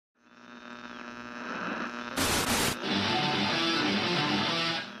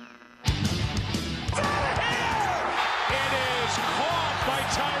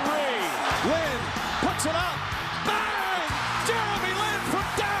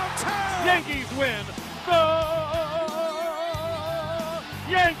Yankees win. The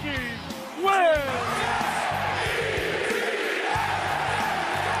Yankees win.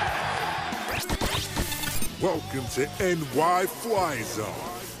 Welcome to NY Fly Zone,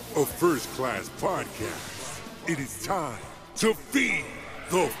 a first-class podcast. It is time to feed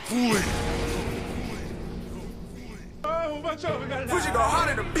the fleet.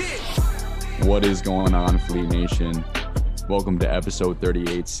 What is going on, Fleet Nation? Welcome to episode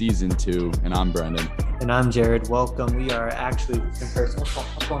 38, season 2, and I'm Brendan. And I'm Jared. Welcome. We are actually in person.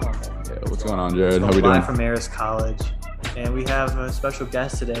 What's going on there? Yeah, what's going on, Jared? So How we doing? Live from Marist College. And we have a special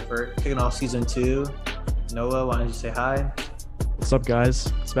guest today for kicking off season 2. Noah, why don't you say hi? What's up,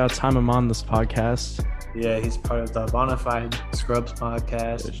 guys? It's about time I'm on this podcast. Yeah, he's part of the Bonafide Scrubs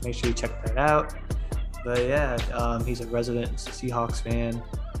podcast. Make sure you check that out. But yeah, he's a resident Seahawks fan,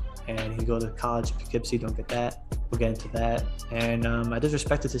 and he goes to college in Poughkeepsie. Don't get that. We'll get into that. And I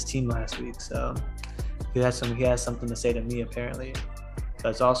disrespected his team last week, so he has something to say to me apparently. So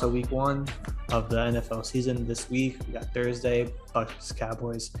it's also week 1 of the NFL season this week. We got Thursday, Bucs,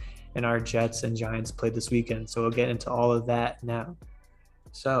 Cowboys, and our Jets and Giants played this weekend. So we'll get into all of that now.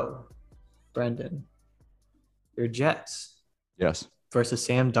 So, Brendan, your Jets, Yes. versus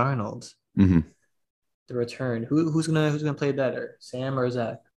Sam Darnold. Mm-hmm. The return. Who's gonna play better, Sam or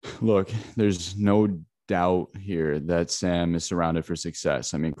Zach? Look, there's no doubt here that Sam is surrounded for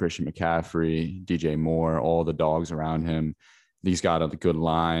success. I mean, Christian McCaffrey, DJ Moore, all the dogs around him. He's got a good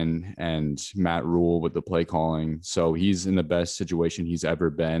line, and Matt Rule with the play calling. So he's in the best situation he's ever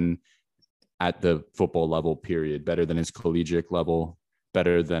been at the football level, period. Better than his collegiate level,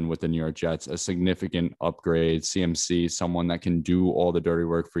 better than with the New York Jets. A significant upgrade. CMC, someone that can do all the dirty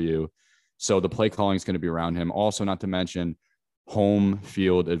work for you. So the play calling is going to be around him. Also, not to mention home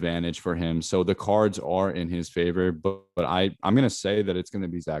field advantage for him. So the cards are in his favor, but I'm going to say that it's going to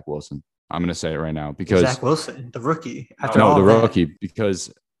be Zach Wilson. I'm going to say it right now because Zach Wilson, the rookie. Rookie,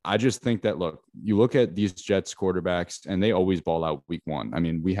 because I just think that, look, you look at these Jets quarterbacks and they always ball out week 1. I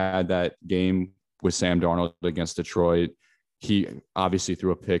mean, we had that game with Sam Darnold against Detroit. He obviously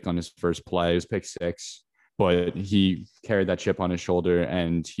threw a pick on his first play. It was pick 6, but he carried that chip on his shoulder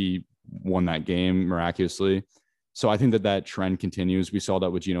and he won that game miraculously. So I think that trend continues. We saw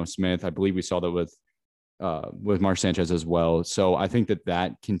that with Geno Smith. I believe we saw that with Mark Sanchez as well. So I think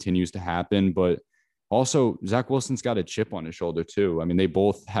that continues to happen. But also, Zach Wilson's got a chip on his shoulder too. I mean, they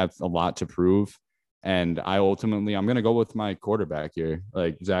both have a lot to prove. And I'm going to go with my quarterback here,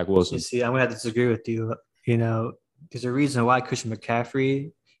 like Zach Wilson. You see, I'm going to have to disagree with you. You know, there's a reason why Christian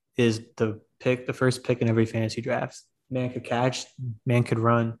McCaffrey is the first pick in every fantasy draft. Man could catch, man could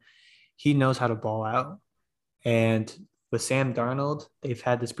run. He knows how to ball out. And with Sam Darnold, they've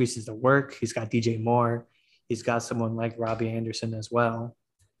had this preseason work. He's got DJ Moore. He's got someone like Robbie Anderson as well.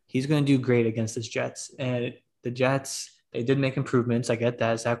 He's going to do great against the Jets. And the Jets, they did make improvements. I get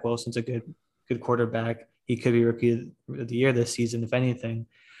that. Zach Wilson's a good quarterback. He could be rookie of the year this season, if anything.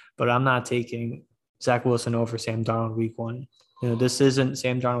 But I'm not taking Zach Wilson over Sam Darnold week 1. You know, this isn't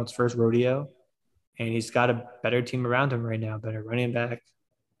Sam Darnold's first rodeo. And he's got a better team around him right now. Better running back,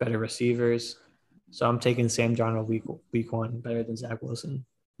 better receivers. So I'm taking Sam Darnold week 1 better than Zach Wilson.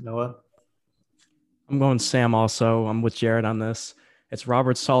 Noah? I'm going Sam also. I'm with Jared on this. It's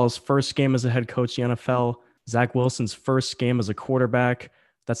Robert Saleh's first game as a head coach in the NFL. Zach Wilson's first game as a quarterback.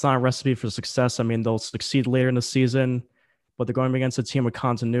 That's not a recipe for success. I mean, they'll succeed later in the season, but they're going against a team with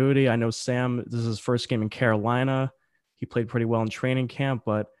continuity. I know Sam, this is his first game in Carolina. He played pretty well in training camp,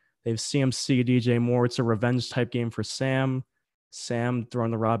 but they've CMC, DJ Moore. It's a revenge type game for Sam. Sam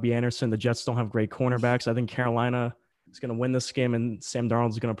throwing to Robbie Anderson. The Jets don't have great cornerbacks. I think Carolina is going to win this game, and Sam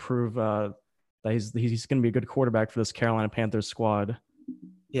Darnold is going to prove that he's going to be a good quarterback for this Carolina Panthers squad.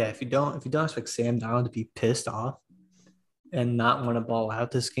 Yeah, if you don't expect Sam Darnold to be pissed off and not want to ball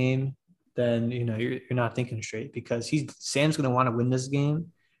out this game, then you know you're not thinking straight, because Sam's going to want to win this game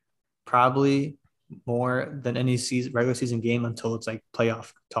probably more than any regular season game until it's like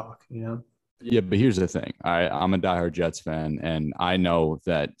playoff talk, you know. Yeah, but here's the thing. I'm a diehard Jets fan, and I know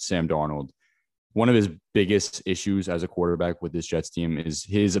that Sam Darnold, one of his biggest issues as a quarterback with this Jets team is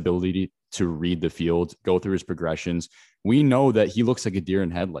his ability to read the field, go through his progressions. We know that he looks like a deer in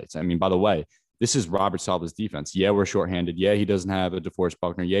headlights. I mean, by the way, this is Robert Saleh's defense. Yeah, we're shorthanded. Yeah, he doesn't have a DeForest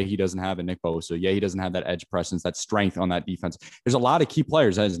Buckner. Yeah, he doesn't have a Nick Bosa. Yeah, he doesn't have that edge presence, that strength on that defense. There's a lot of key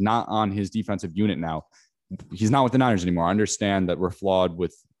players that is not on his defensive unit now. He's not with the Niners anymore. I understand that we're flawed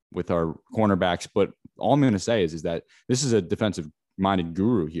with our cornerbacks, but all I'm going to say is that this is a defensive-minded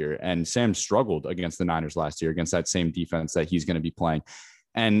guru here, and Sam struggled against the Niners last year against that same defense that he's going to be playing.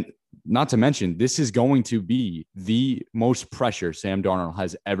 And not to mention, this is going to be the most pressure Sam Darnold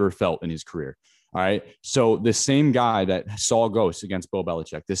has ever felt in his career. All right. So the same guy that saw ghosts against Bill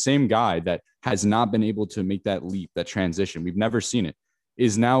Belichick, the same guy that has not been able to make that leap, that transition, we've never seen it,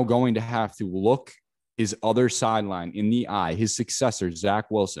 is now going to have to look his other sideline in the eye, his successor, Zach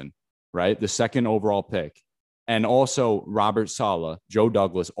Wilson, right? The second overall pick. And also Robert Saleh, Joe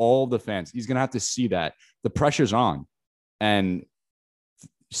Douglas, all the fans. He's going to have to see that. The pressure's on. And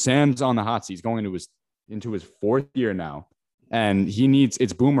Sam's on the hot seat. He's going into his fourth year now. And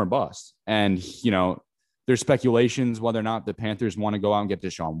it's boom or bust. And, there's speculations whether or not the Panthers want to go out and get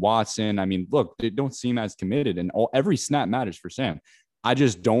Deshaun Watson. I mean, look, they don't seem as committed, and every snap matters for Sam. I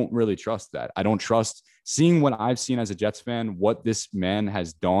just don't really trust that. I don't trust seeing what I've seen as a Jets fan, what this man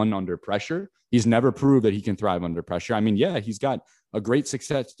has done under pressure. He's never proved that he can thrive under pressure. I mean, yeah, he's got a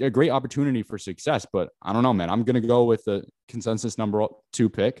great opportunity for success, but I don't know, man. I'm going to go with the consensus number 2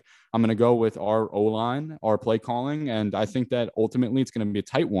 pick. I'm going to go with our O-line, our play calling. And I think that ultimately it's going to be a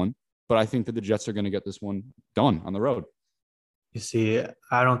tight one, but I think that the Jets are going to get this one done on the road. You see,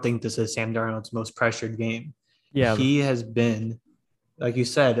 I don't think this is Sam Darnold's most pressured game. Yeah. He has been, like you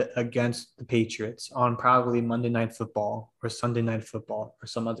said, against the Patriots on probably Monday Night Football or Sunday Night Football or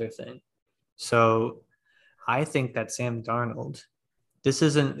some other thing. So I think that Sam Darnold, this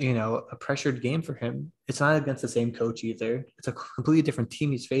isn't, a pressured game for him. It's not against the same coach either. It's a completely different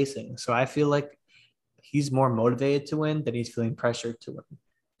team he's facing. So I feel like he's more motivated to win than he's feeling pressured to win,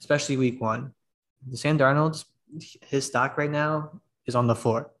 especially week 1. The Sam Darnold, his stock right now is on the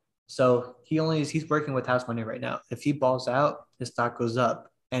floor. So he's working with house money right now. If he balls out, his stock goes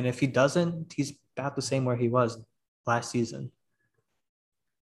up. And if he doesn't, he's about the same where he was last season.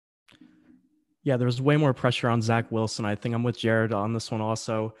 Yeah, there's way more pressure on Zach Wilson. I think I'm with Jared on this one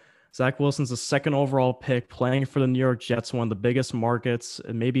also. Zach Wilson's the second overall pick, playing for the New York Jets, one of the biggest markets,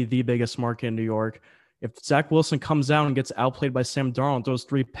 maybe the biggest market in New York. If Zach Wilson comes out and gets outplayed by Sam Darnold, those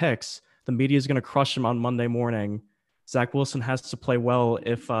 3 picks, the media is going to crush him on Monday morning. Zach Wilson has to play well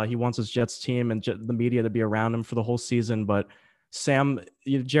if he wants his Jets team and the media to be around him for the whole season. But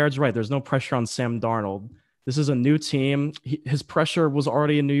Jared's right. There's no pressure on Sam Darnold. This is a new team. His pressure was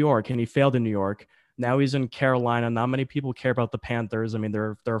already in New York, and he failed in New York. Now he's in Carolina. Not many people care about the Panthers. I mean,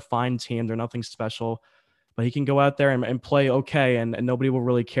 they're a fine team. They're nothing special. But he can go out there and play okay, and nobody will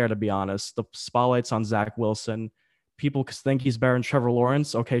really care, to be honest. The spotlight's on Zach Wilson. People think he's better than Trevor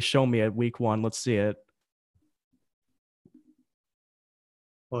Lawrence. Okay, show me at week 1. Let's see it.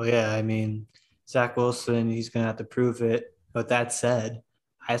 Well, yeah, I mean, Zach Wilson, he's going to have to prove it. But that said,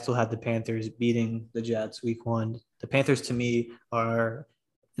 I still have the Panthers beating the Jets week 1. The Panthers, to me, are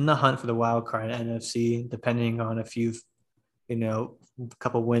in the hunt for the wild card in NFC, depending on a few, a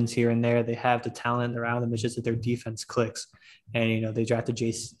couple wins here and there. They have the talent around them. It's just that their defense clicks. And, they drafted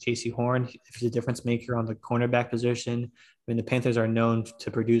J.C. Horn. If he's a difference maker on the cornerback position. I mean, the Panthers are known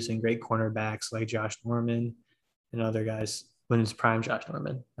to producing great cornerbacks like Josh Norman and other guys. When it's prime Josh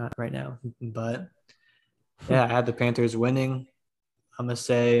Norman, not right now. But, yeah, I had the Panthers winning. I'm going to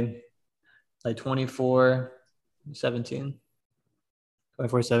say like 24-17.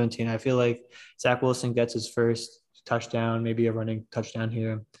 24-17. I feel like Zach Wilson gets his first touchdown, maybe a running touchdown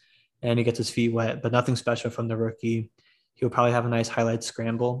here, and he gets his feet wet, but nothing special from the rookie. He'll probably have a nice highlight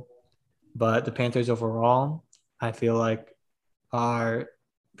scramble. But the Panthers overall, I feel like, are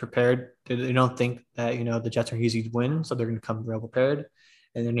prepared. They don't think that, the Jets are easy to win, so they're going to come well prepared,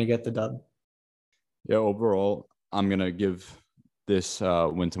 and then they get the dub. Yeah, overall, I'm going to give this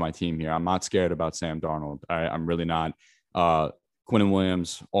win to my team here. I'm not scared about Sam Darnold. I'm really not. Quinnen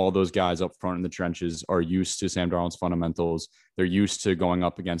Williams, all those guys up front in the trenches are used to Sam Darnold's fundamentals. They're used to going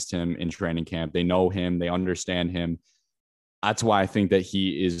up against him in training camp. They know him. They understand him. That's why I think that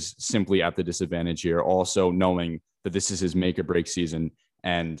he is simply at the disadvantage here. Also knowing that this is his make or break season.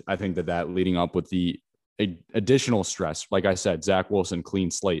 And I think that leading up with the additional stress, like I said, Zach Wilson,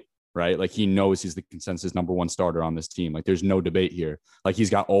 clean slate, right? Like he knows he's the consensus number 1 starter on this team. Like there's no debate here. Like he's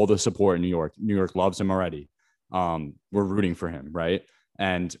got all the support in New York. New York loves him already. We're rooting for him, right?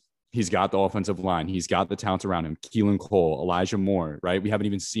 And he's got the offensive line. He's got the talent around him. Keelan Cole, Elijah Moore, right? We haven't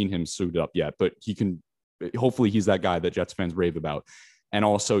even seen him suited up yet, but hopefully he's that guy that Jets fans rave about. And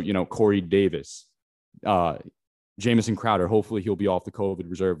also, Corey Davis, Jamison Crowder, hopefully he'll be off the COVID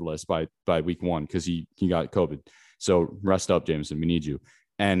reserve list by week 1 because he got COVID. So rest up, Jamison. We need you.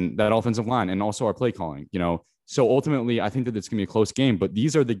 And that offensive line and also our play calling, So ultimately, I think that it's going to be a close game, but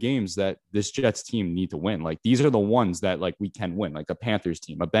these are the games that this Jets team need to win. Like these are the ones that we can win, like a Panthers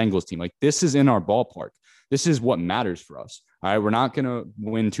team, a Bengals team. Like this is in our ballpark. This is what matters for us. All right. We're not going to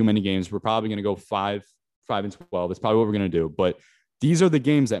win too many games. We're probably going to go 5-12. It's probably what we're going to do. But these are the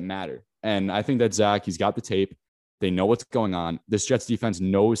games that matter. And I think that Zach, he's got the tape. They know what's going on. This Jets defense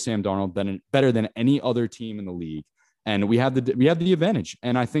knows Sam Darnold better than any other team in the league. And we have the advantage.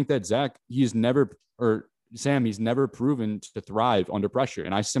 And I think that Zach, he's never proven to thrive under pressure.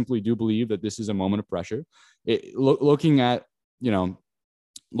 And I simply do believe that this is a moment of pressure. Looking at your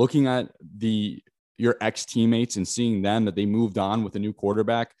ex teammates and seeing them that they moved on with a new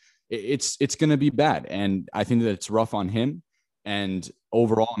quarterback, it's going to be bad. And I think that it's rough on him. And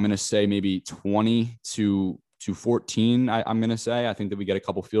overall, I'm going to say maybe 20 to 14. I'm going to say, I think that we get a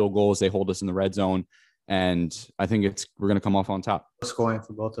couple field goals. They hold us in the red zone. And I think we're going to come off on top. Scoring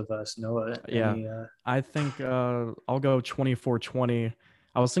for both of us. Noah. I think I'll go 24-20.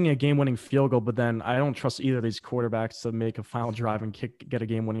 I was thinking a game-winning field goal, but then I don't trust either of these quarterbacks to make a final drive and get a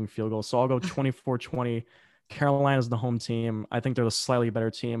game-winning field goal. So I'll go 24-20. Carolina's the home team. I think they're the slightly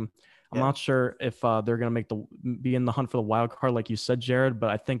better team. I'm not sure if they're going to be in the hunt for the wild card, like you said, Jared, but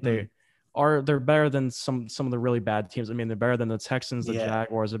I think they're better than some of the really bad teams. I mean, they're better than the Texans, the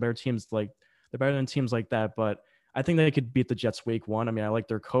Jaguars, they're better than teams like that, but I think they could beat the Jets week 1. I mean, I like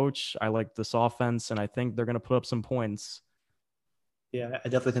their coach. I like this offense, and I think they're going to put up some points. Yeah, I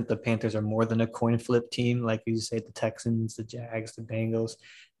definitely think the Panthers are more than a coin flip team. Like you say, the Texans, the Jags, the Bengals,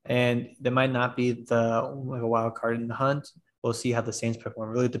 and they might not be a wild card in the hunt. We'll see how the Saints perform.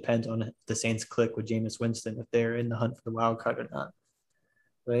 It really depends on if the Saints click with Jameis Winston, if they're in the hunt for the wild card or not.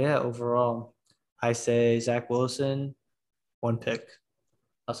 But yeah, overall, I say Zach Wilson, 1 pick.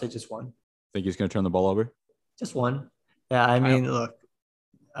 I'll say just 1. Think he's going to turn the ball over? Just 1. Yeah, I mean, look,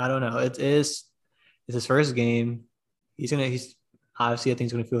 I don't know. It's his first game. He's obviously, I think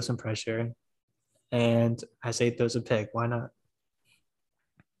he's going to feel some pressure. And I say throws a pick. Why not?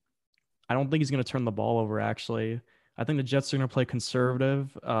 I don't think he's going to turn the ball over, actually. I think the Jets are going to play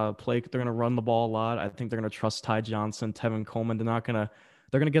conservative. They're going to run the ball a lot. I think they're going to trust Ty Johnson, Tevin Coleman. They're going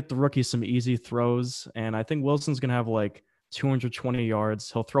to get the rookie some easy throws. And I think Wilson's going to have 220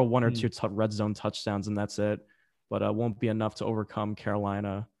 yards. He'll throw 1 or 2 red zone touchdowns, and that's it. But it won't be enough to overcome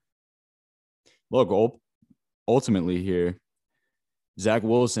Carolina. Look, ultimately here, Zach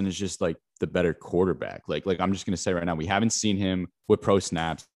Wilson is just the better quarterback. Like I'm just going to say right now, we haven't seen him with pro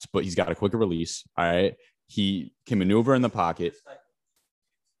snaps, but he's got a quicker release. All right. He can maneuver in the pocket.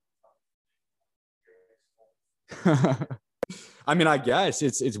 I mean, I guess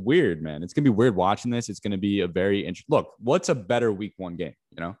it's weird, man. It's going to be weird watching this. It's going to be a very interesting look. What's a better week 1 game,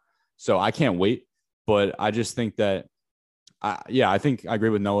 So I can't wait, but I just think that, I think I agree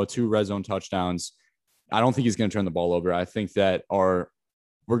with Noah, 2 red zone touchdowns. I don't think he's going to turn the ball over. I think that we're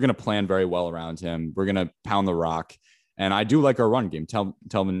going to plan very well around him. We're going to pound the rock. And I do like our run game.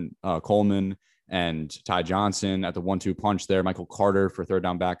 Tevin Coleman and Ty Johnson at the 1-2 punch there. Michael Carter for third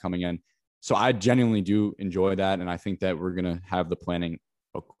down back coming in. So I genuinely do enjoy that. And I think that we're going to have the planning.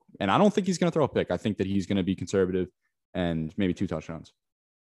 And I don't think he's going to throw a pick. I think that he's going to be conservative and maybe 2 touchdowns.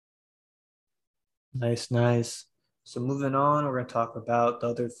 Nice. So moving on, we're going to talk about the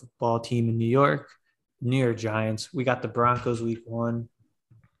other football team in New York Giants. We got the Broncos week 1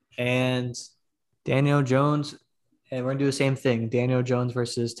 and Daniel Jones. And we're going to do the same thing. Daniel Jones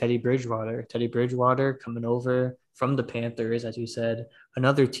versus Teddy Bridgewater. Teddy Bridgewater coming over from the Panthers, as you said,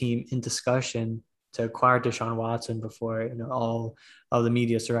 another team in discussion to acquire Deshaun Watson before all of the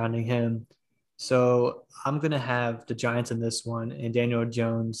media surrounding him. So I'm going to have the Giants in this one, and Daniel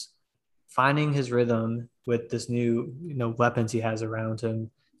Jones finding his rhythm with this new weapons he has around him,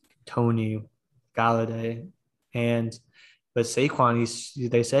 Tony, Galladay, but Saquon,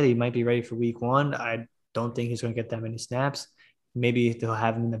 they said he might be ready for week 1. I don't think he's going to get that many snaps. Maybe they'll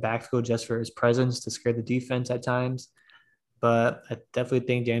have him in the backfield just for his presence to scare the defense at times. But I definitely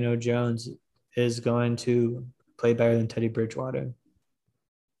think Daniel Jones is going to play better than Teddy Bridgewater.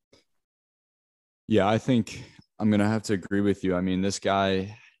 Yeah, I think I'm going to have to agree with you. I mean, this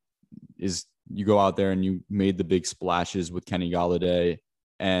guy you go out there and you made the big splashes with Kenny Galladay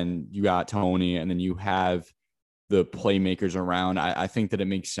and you got Tony, and then you have the playmakers around. I think that it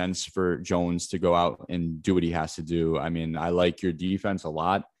makes sense for Jones to go out and do what he has to do. I mean, I like your defense a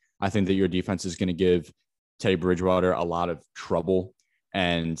lot. I think that your defense is going to give Teddy Bridgewater a lot of trouble.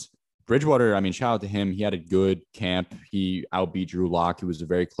 And Bridgewater, I mean, shout out to him. He had a good camp. He outbeat Drew Lock. It was a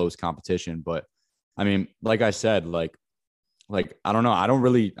very close competition. But I mean, like I said, like I don't know. I'm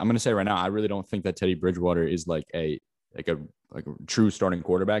going to say right now, I really don't think that Teddy Bridgewater is like a true starting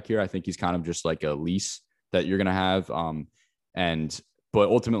quarterback here. I think he's kind of just like a lease that you're going to have. But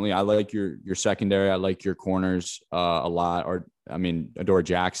ultimately I like your secondary. I like your corners a lot. Adoree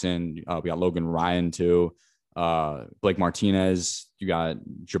Jackson. We got Logan Ryan too. Blake Martinez. You got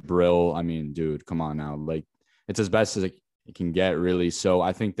Jabril. I mean, dude, come on now. Like, it's as best as it can get really. So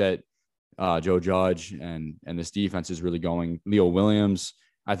I think that Joe Judge and this defense is really going. Leo Williams,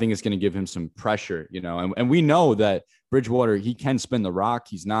 I think it's going to give him some pressure, and we know that Bridgewater, he can spin the rock.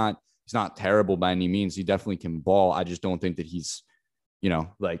 He's not terrible by any means. He definitely can ball. I just don't think that he's,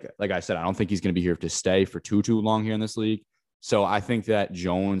 like I said, I don't think he's going to be here to stay for too long here in this league. So I think that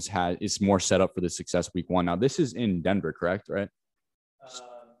Jones is more set up for the success week 1. Now, this is in Denver, correct? Right?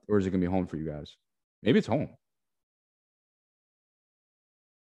 Or is it going to be home for you guys? Maybe it's home.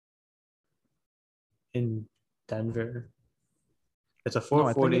 In Denver. It's a No,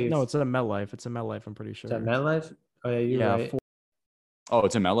 440. no, it's at MetLife. It's at MetLife, I'm pretty sure. Is that MetLife? Oh, yeah, you're right. Oh,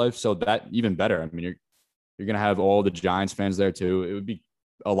 it's in MetLife? So that even better. I mean, you're going to have all the Giants fans there too. It would be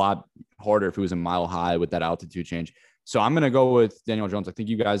a lot harder if it was a Mile High with that altitude change. So I'm going to go with Daniel Jones. I think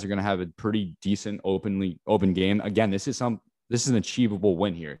you guys are going to have a pretty decent open game. Again, this is an achievable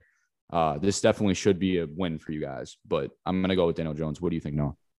win here. This definitely should be a win for you guys, but I'm going to go with Daniel Jones. What do you think,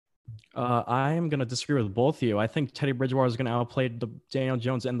 Noah? I am going to disagree with both of you. I think Teddy Bridgewater is going to outplay Daniel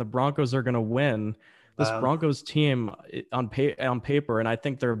Jones, and the Broncos are going to win. This Broncos team on paper, and I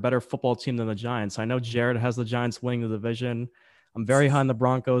think they're a better football team than the Giants. I know Jared has the Giants winning the division. I'm very high on the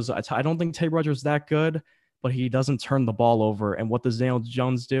Broncos. I don't think Teddy Bridgewater is that good, but he doesn't turn the ball over. And what does Daniel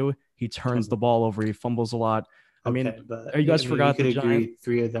Jones do? He turns the ball over. He fumbles a lot. You guys forgot the Giants.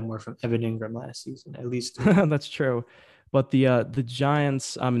 3 of them were from Evan Ingram last season, at least. That's true. But the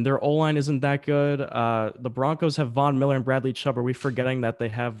Giants, their O-line isn't that good. The Broncos have Von Miller and Bradley Chubb. Are we forgetting that they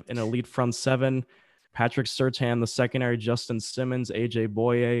have an elite front 7? Patrick Surtain, the secondary, Justin Simmons, AJ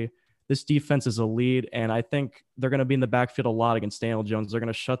Boye. This defense is elite, and I think they're going to be in the backfield a lot against Daniel Jones. They're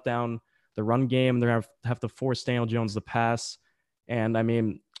going to shut down the run game. They're going to have to force Daniel Jones to pass. And,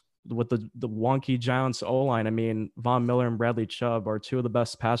 with the wonky Giants O-line, Von Miller and Bradley Chubb are 2 of the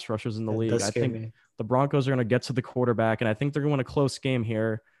best pass rushers in the league. I think the Broncos are going to get to the quarterback, and I think they're going to win a close game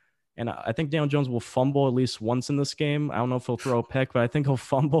here. And I think Daniel Jones will fumble at least once in this game. I don't know if he'll throw a pick, but I think he'll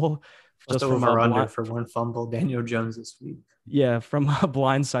fumble. Just from a under for one fumble, Daniel Jones this week. Yeah, from a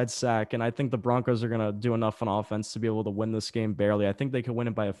blindside sack. And I think the Broncos are going to do enough on offense to be able to win this game barely. I think they could win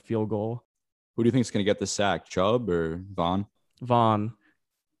it by a field goal. Who do you think is going to get the sack, Chubb or Vaughn? Vaughn.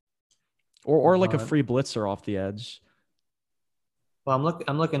 Or like a free blitzer off the edge. Well,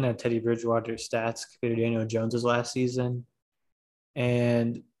 I'm looking at Teddy Bridgewater's stats compared to Daniel Jones's last season.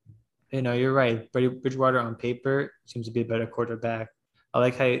 And, you're right. Bridgewater on paper seems to be a better quarterback. I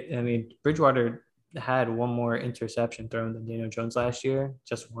like how, Bridgewater had one more interception thrown than Daniel Jones last year,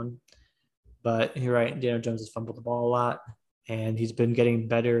 just one. But you're right, Daniel Jones has fumbled the ball a lot, and he's been getting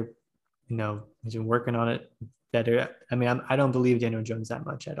better. He's been working on it better. I don't believe Daniel Jones that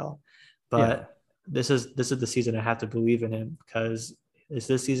much at all. But this is the season I have to believe in him, because it's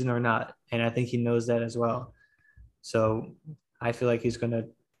this season or not. And I think he knows that as well. So I feel like he's going to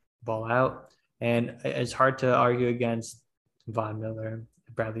ball out. And it's hard to argue against Von Miller,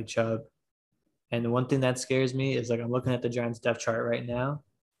 Bradley Chubb. And the one thing that scares me is, I'm looking at the Giants depth chart right now,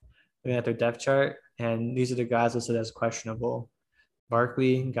 looking at their depth chart, and these are the guys listed as questionable: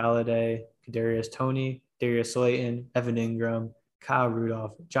 Barkley, Galladay, Kadarius Toney, Darius Slayton, Evan Ingram, Kyle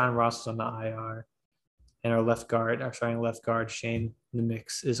Rudolph, John Ross is on the IR, and our starting left guard, Shane the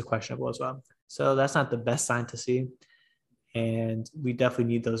Mix, is a questionable as well. So that's not the best sign to see. And we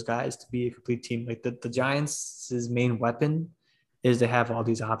definitely need those guys to be a complete team. Like the Giants' main weapon is they have all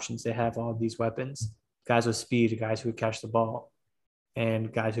these options. They have all these weapons, guys with speed, guys who could catch the ball,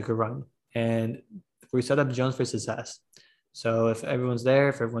 and guys who could run. And we set up Jones for success. So if everyone's there,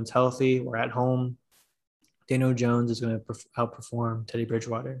 if everyone's healthy, we're at home, Daniel Jones is going to outperform Teddy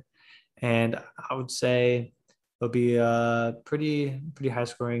Bridgewater. And I would say it'll be a pretty high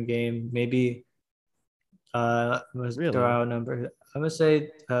scoring game. Maybe I'm going to throw out a number. I'm going to say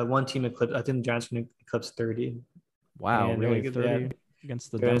one team eclipse. I think the Giants are going to eclipse 30. Wow, and really? 30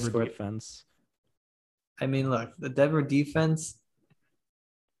 against the Denver defense. Look, the Denver defense,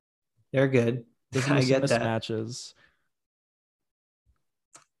 they're good. I get that. Mismatches.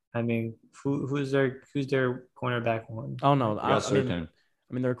 Who's their cornerback one? Oh no,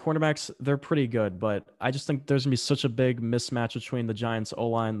 their cornerbacks, they're pretty good, but I just think there's gonna be such a big mismatch between the Giants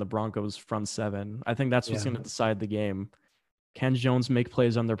O-line and the Broncos front 7. I think that's what's gonna decide the game. Can Jones make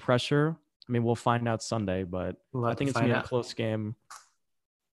plays under pressure? We'll find out Sunday, but I think it's gonna be a close game.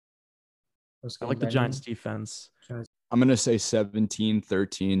 I like the Giants defense. I'm gonna say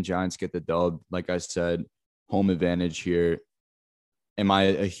 17-13. Giants get the dub. Like I said, home advantage here. Am I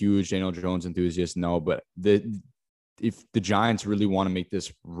a huge Daniel Jones enthusiast? No, but if the Giants really want to make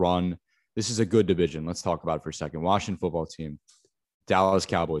this run, this is a good division. Let's talk about it for a second. Washington football team, Dallas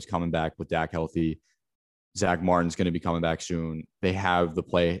Cowboys coming back with Dak healthy. Zach Martin's going to be coming back soon. They have the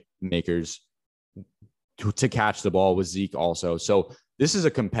playmakers to catch the ball with Zeke also. So this is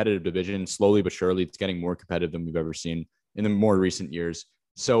a competitive division. Slowly but surely, it's getting more competitive than we've ever seen in the more recent years.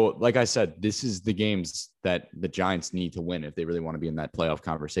 So, like I said, this is the games that the Giants need to win if they really want to be in that playoff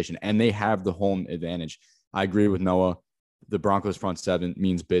conversation. And they have the home advantage. I agree with Noah. The Broncos front seven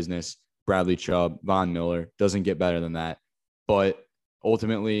means business. Bradley Chubb, Von Miller, doesn't get better than that. But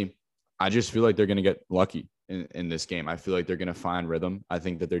ultimately, I just feel like they're going to get lucky in this game. I feel like they're going to find rhythm. I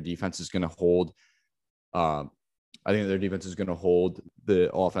think that their defense is going to hold. I think their defense is going to hold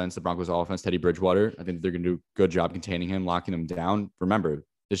the offense, the Broncos offense, Teddy Bridgewater. I think they're going to do a good job containing him, locking him down. Remember,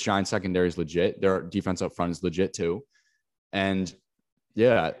 this Giants secondary is legit. Their defense up front is legit too. And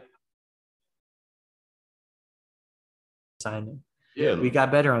yeah. Signing. Yeah. We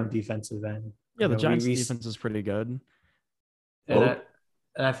got better on defensive end. Yeah, the Giants defense is pretty good. And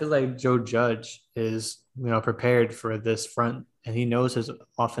I feel like Joe Judge is, prepared for this front, and he knows his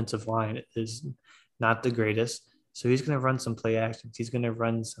offensive line is not the greatest. So he's going to run some play actions. He's going to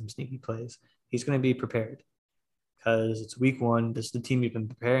run some sneaky plays. He's going to be prepared because it's week one. This is the team you've been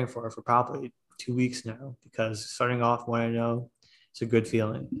preparing for probably 2 weeks now, because starting off 1-0, it's a good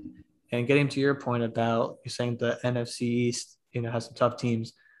feeling. And getting to your point about you saying the NFC East, has some tough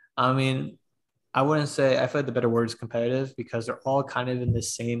teams. I mean, I wouldn't say, I feel like the better word is competitive, because they're all kind of in the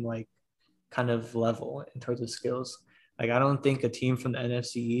same kind of level in terms of skills. I don't think a team from the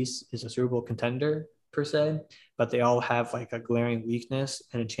NFC East is a Super Bowl contender per se, but they all have a glaring weakness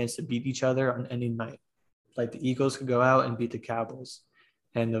and a chance to beat each other on any night. Like the Eagles could go out and beat the Cowboys,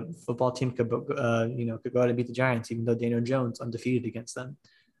 and the football team could go out and beat the Giants, even though Daniel Jones undefeated against them.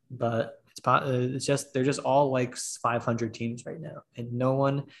 But it's just they're just all 500 teams right now, and no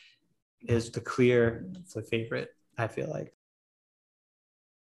one is the clear favorite, I feel like.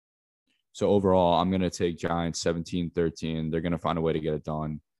 So overall, I'm going to take Giants 17-13. They're going to find a way to get it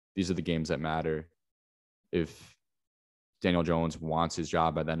done. These are the games that matter. If Daniel Jones wants his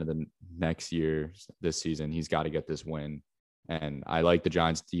job by the end of the next year, this season, he's got to get this win. And I like the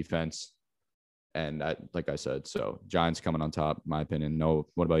Giants defense. And like I said, so Giants coming on top, in my opinion. No,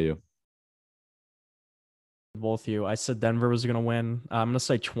 what about you? Both of you. I said Denver was going to win. I'm going to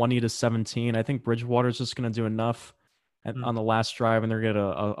say 20-17. I think Bridgewater's just going to do enough on the last drive, and they're going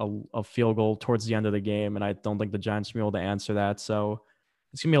to get a field goal towards the end of the game. And I don't think the Giants will be able to answer that. So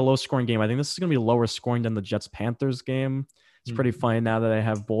it's going to be a low scoring game. I think this is going to be lower scoring than the Jets-Panthers game. It's pretty funny now that I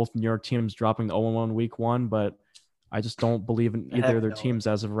have both New York teams dropping the 0-1 week one, but I just don't believe in either of their teams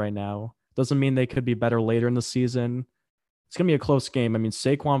as of right now. Doesn't mean they could be better later in the season. It's going to be a close game. I mean,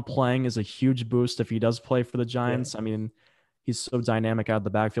 Saquon playing is a huge boost if he does play for the Giants. Yeah. I mean, he's so dynamic out of the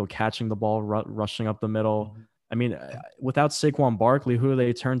backfield, catching the ball, rushing up the middle. I mean, without Saquon Barkley, who do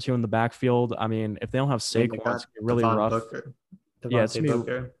they turn to in the backfield? I mean, if they don't have Saquon, it's going to be really rough. Booker.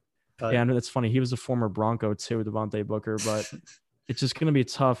 Yeah, and it's funny. He was a former Bronco too, Devontae Booker, but it's just going to be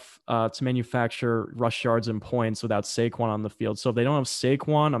tough to manufacture rush yards and points without Saquon on the field. So if they don't have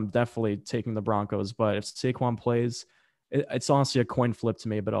Saquon, I'm definitely taking the Broncos. But if Saquon plays, it's honestly a coin flip to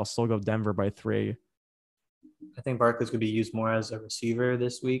me, but I'll still go Denver by 3. I think Barkley's going to be used more as a receiver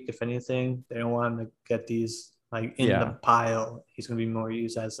this week, if anything. They don't want him to get these the pile. He's going to be more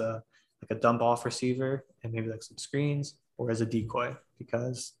used as a dump off receiver and maybe some screens, or as a decoy,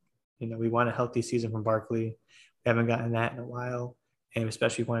 because we want a healthy season from Barkley. We haven't gotten that in a while, and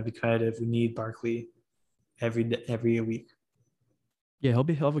especially if we want to be competitive, we need Barkley every week. Yeah, he'll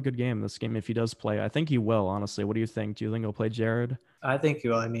have a good game this game if he does play. I think he will, honestly. What do you think? Do you think he'll play Jared? I think he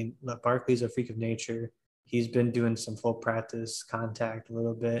will. I mean, look, Barkley's a freak of nature. He's been doing some full practice contact a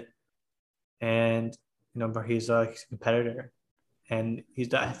little bit, and but he's a competitor, and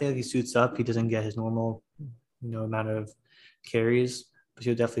I think he suits up. He doesn't get his normal amount of carries, but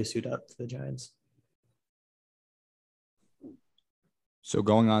he'll definitely suit up for the Giants. So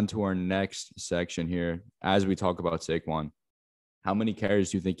going on to our next section here, as we talk about Saquon, how many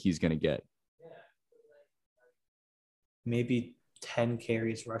carries do you think he's going to get? Maybe 10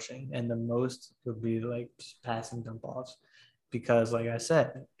 carries rushing, and the most would be passing dump offs, because like I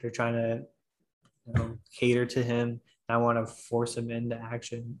said, they're trying to cater to him. I want to force him into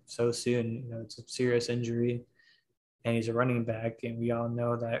action so soon. It's a serious injury, and he's a running back, and we all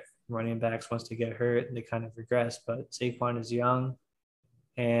know that running backs, once they get hurt, they kind of regress. But Saquon is young,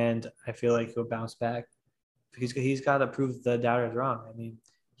 and I feel like he'll bounce back. He's got to prove the doubters wrong. I mean,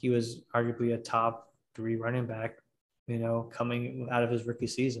 he was arguably a top 3 running back, coming out of his rookie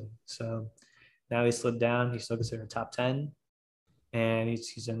season. So now he slid down. He's still considered top 10, and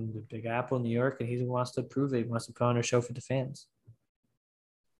he's in the Big Apple, New York, and he wants to prove it. He wants to put on a show for the fans.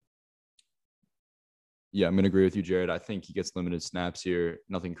 Yeah, I'm going to agree with you, Jared. I think he gets limited snaps here.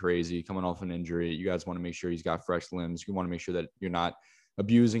 Nothing crazy. Coming off an injury, you guys want to make sure he's got fresh limbs. You want to make sure that you're not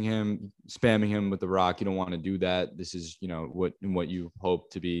abusing him, spamming him with the rock. You don't want to do that. This is, what you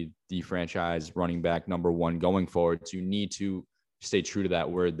hope to be the franchise running back number one going forward. So you need to stay true to that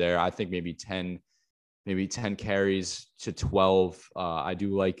word there. I think maybe 10 carries to 12. I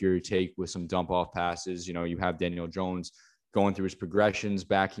do like your take with some dump off passes. You have Daniel Jones going through his progressions,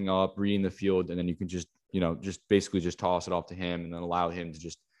 backing up, reading the field, and then you can just basically just toss it off to him and then allow him to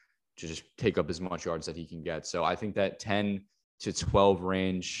just take up as much yards that he can get. So I think that 10 to 12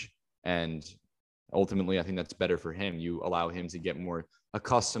 range, and ultimately I think that's better for him. You allow him to get more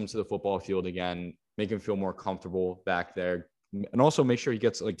accustomed to the football field again, make him feel more comfortable back there, and also make sure he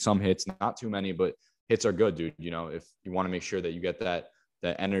gets like some hits, not too many, but hits are good, dude. If you want to make sure that you get that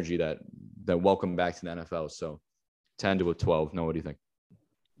energy, that welcome back to the NFL. So 10 to 12. No, what do you think?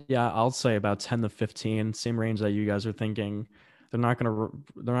 Yeah, I'll say about 10 to 15, same range that you guys are thinking. They're not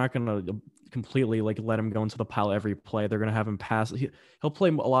gonna completely like let him go into the pile every play. They're gonna have him pass. He'll play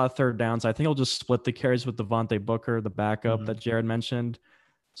a lot of third downs. I think he'll just split the carries with Devontae Booker, the backup that Jared mentioned.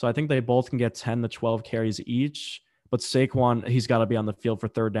 So I think they both can get 10 to 12 carries each. But Saquon, he's got to be on the field for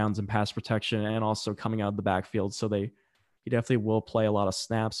third downs and pass protection, and also coming out of the backfield. So he definitely will play a lot of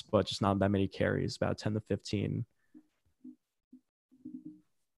snaps, but just not that many carries, about 10 to 15.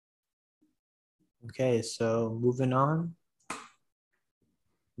 Okay, so moving on.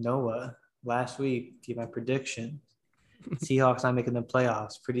 Noah, last week, give my prediction. Seahawks not making the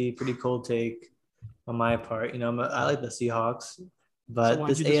playoffs. Pretty cold take on my part. I like the Seahawks, but So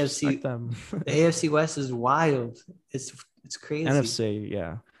this the AFC West is wild. It's crazy. NFC,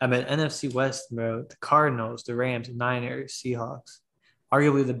 yeah. I mean, NFC West, bro. The Cardinals, the Rams, Niners, Seahawks.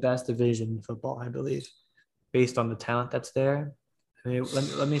 Arguably the best division in football, I believe, based on the talent that's there. I mean,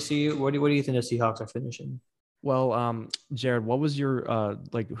 let me see. What do you think the Seahawks are finishing? Well, Jared, what was your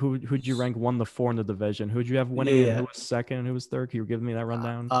who'd you rank 1 to 4 in the division? Who'd you have winning? Yeah. And who was second? Who was third? Can you give me that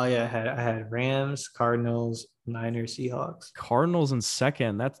rundown? Oh yeah, I had Rams, Cardinals, Niners, Seahawks. Cardinals in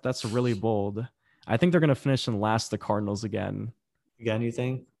second. That's really bold. I think they're gonna finish in last. The Cardinals again. Again, you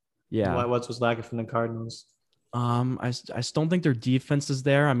think? Yeah. What's lacking from the Cardinals? I just don't think their defense is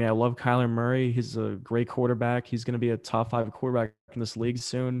there. I mean, I love Kyler Murray. He's a great quarterback. He's going to be a top 5 quarterback in this league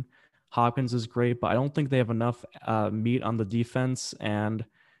soon. Hopkins is great, but I don't think they have enough meat on the defense and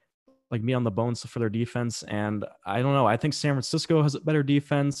like meat on the bones for their defense. And I don't know. I think San Francisco has a better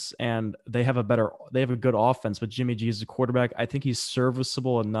defense and they have a good offense, but Jimmy G is a quarterback. I think he's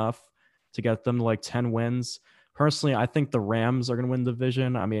serviceable enough to get them to like 10 wins. Personally, I think the Rams are going to win the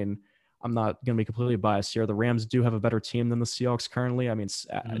division. I mean, I'm not going to be completely biased here. The Rams do have a better team than the Seahawks currently. I mean,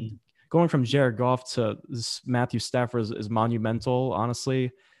 going from Jared Goff to Matthew Stafford is monumental,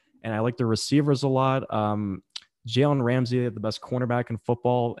 honestly. And I like the receivers a lot. Jalen Ramsey, the best cornerback in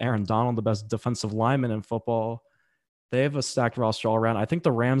football. Aaron Donald, the best defensive lineman in football. They have a stacked roster all around. I think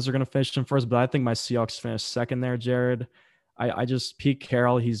the Rams are going to finish in first, but I think my Seahawks finish second there, Jared. Pete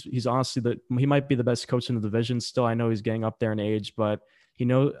Carroll, he's honestly he might be the best coach in the division still. I know he's getting up there in age, but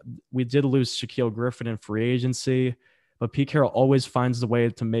we did lose Shaquille Griffin in free agency, but Pete Carroll always finds the way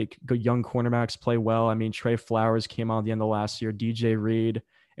to make young cornerbacks play well. I mean, Trey Flowers came out at the end of last year, DJ Reed,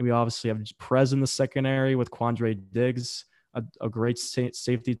 and we obviously have Perez in the secondary with Quandre Diggs, a great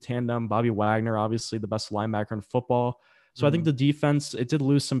safety tandem. Bobby Wagner, obviously the best linebacker in football. So I think the defense, it did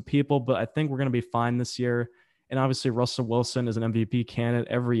lose some people, but I think we're going to be fine this year. And obviously Russell Wilson is an MVP candidate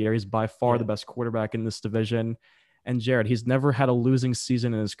every year. He's by far the best quarterback in this division. And Jared, he's never had a losing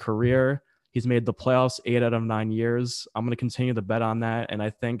season in his career. He's made the playoffs 8 out of 9 years. I'm going to continue to bet on that. And I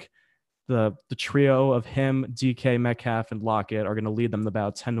think the trio of him, DK, Metcalf, and Lockett are going to lead them to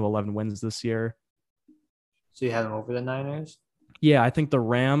about 10 to 11 wins this year. So you have them over the Niners? Yeah, I think the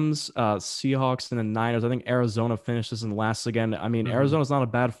Rams, Seahawks, and the Niners. I think Arizona finishes in last again. I mean, Arizona's not a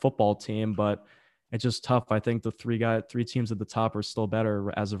bad football team, but it's just tough. I think the three teams at the top are still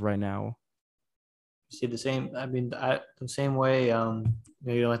better as of right now. See the same. I mean, the same way. You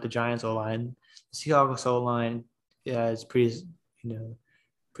don't like the Giants O line, the Seahawks O line. Yeah, it's pretty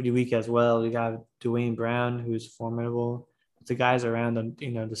weak as well. We got Dwayne Brown, who's formidable. The guys around them, the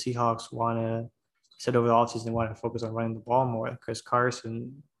Seahawks said over the offseason they want to focus on running the ball more. Chris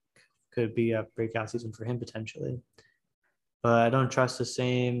Carson could be a breakout season for him potentially. But I don't trust the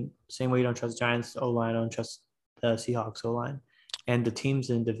same way you don't trust Giants O line. I don't trust the Seahawks O line, and the teams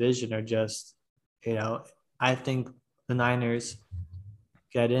in the division are just. I think the Niners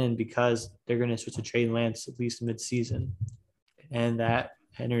get in because they're going to switch to Trey Lance at least mid-season, and that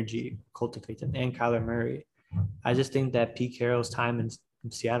energy cultivates them, and Kyler Murray. I just think that Pete Carroll's time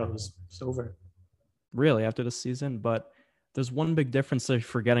in Seattle is over. really after the season. But there's one big difference that you're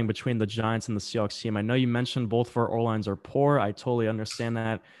forgetting between the Giants and the Seahawks team. I know you mentioned both of our O-lines are poor. I totally understand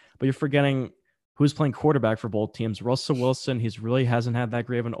that. But you're forgetting who's playing quarterback for both teams. Russell Wilson, he's really hasn't had that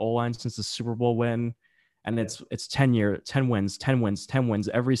great of an O-line since the Super Bowl win. And it's 10 wins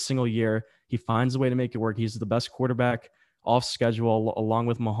every single year. He finds a way to make it work. He's the best quarterback off schedule along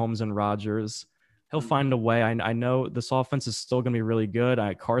with Mahomes and Rodgers. He'll find a way. I know this offense is still going to be really good.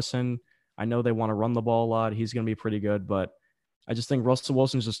 Carson, I know they want to run the ball a lot. He's going to be pretty good, but I just think Russell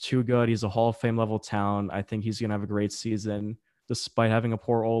Wilson's just too good. He's a Hall of Fame level talent. I think he's going to have a great season despite having a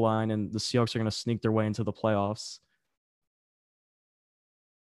poor O-line, and the Seahawks are going to sneak their way into the playoffs.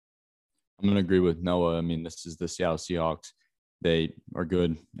 I'm going to agree with Noah. I mean, this is the Seattle Seahawks. They are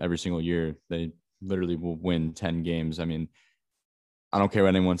good every single year. They literally will win 10 games. I mean, I don't care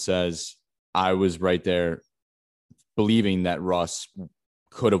what anyone says. I was right there believing that Russ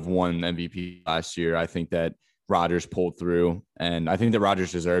could have won MVP last year. I think that Rodgers pulled through, and I think that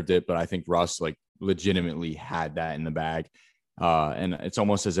Rodgers deserved it, but I think Russ legitimately had that in the bag. And it's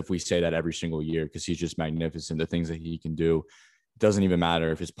almost as if we say that every single year because he's just magnificent. The things that he can do, it doesn't even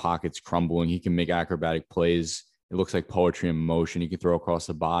matter if his pocket's crumbling. He can make acrobatic plays. It looks like poetry in motion. He can throw across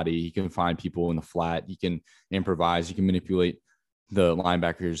the body. He can find people in the flat. He can improvise. He can manipulate the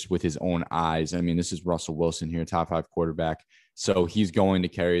linebackers with his own eyes. I mean, this is Russell Wilson here, top 5 quarterback. So he's going to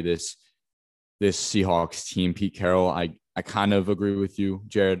carry this Seahawks team. Pete Carroll, I kind of agree with you,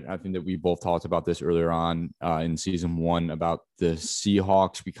 Jared. I think that we both talked about this earlier on in season 1 about the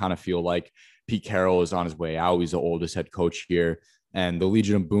Seahawks. We kind of feel like Pete Carroll is on his way out. He's the oldest head coach here. And the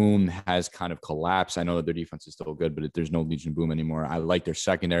Legion of Boom has kind of collapsed. I know that their defense is still good, but there's no Legion of Boom anymore. I like their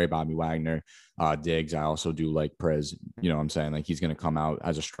secondary, Bobby Wagner, Diggs. I also do like Perez. You know what I'm saying? Like he's going to come out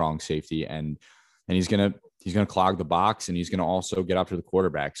as a strong safety and he's going to clog the box and he's going to also get after the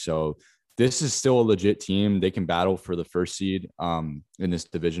quarterback. So this is still a legit team. They can battle for the first seed in this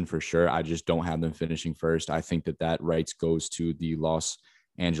division for sure. I just don't have them finishing first. I think that rights goes to the Los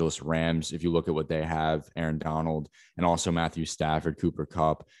Angeles Rams. If you look at what they have, Aaron Donald and also Matthew Stafford, Cooper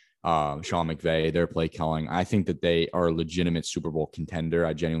Kupp, Sean McVay, their play calling, I think that they are a legitimate Super Bowl contender.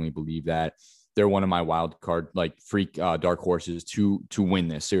 I genuinely believe that. They're one of my wild card, freak dark horses to win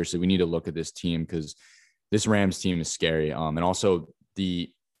this. Seriously, we need to look at this team because this Rams team is scary. And also the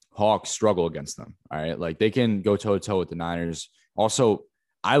Hawks struggle against them. All right. They can go toe to toe with the Niners. Also,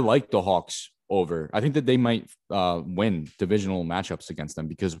 I like the Hawks over. I think that they might win divisional matchups against them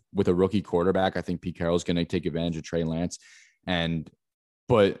because with a rookie quarterback, I think Pete Carroll is going to take advantage of Trey Lance.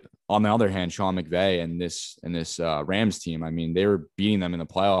 But on the other hand, Sean McVay and this Rams team, I mean, they were beating them in the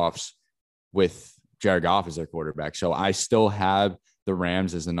playoffs with Jared Goff as their quarterback. So I still have the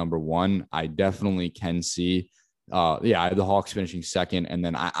Rams as the number 1. I definitely can see, I have the Hawks finishing second. And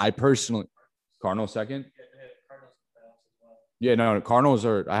then I personally, Cardinals second. Yeah, no, Cardinals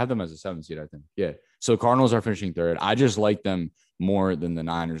I have them as a 7th seed, I think. Yeah. So Cardinals are finishing 3rd. I just like them more than the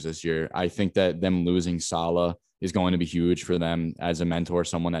Niners this year. I think that them losing Saleh is going to be huge for them as a mentor,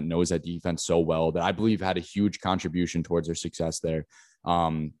 someone that knows that defense so well that I believe had a huge contribution towards their success there.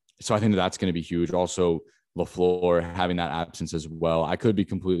 So I think that's going to be huge. Also, LaFleur having that absence as well. I could be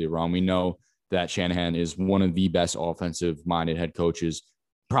completely wrong. We know that Shanahan is one of the best offensive-minded head coaches.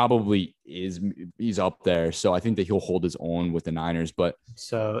 Probably he's up there. So I think that he'll hold his own with the Niners. But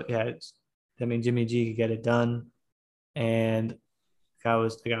so yeah, Jimmy G could get it done. And like I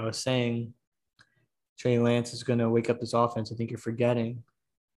was saying, Trey Lance is going to wake up this offense. I think you're forgetting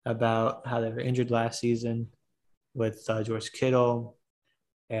about how they were injured last season with George Kittle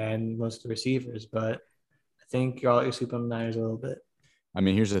and most of the receivers. But I think you're sleeping on the Niners a little bit. I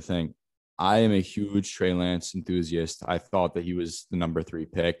mean, here's the thing. I am a huge Trey Lance enthusiast. I thought that he was the number 3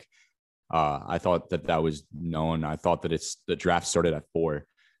 pick. I thought that was known. I thought that the draft started at 4,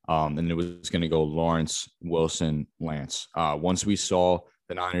 and it was going to go Lawrence, Wilson, Lance. Once we saw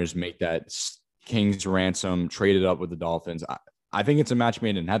the Niners make that King's ransom, traded up with the Dolphins, I think it's a match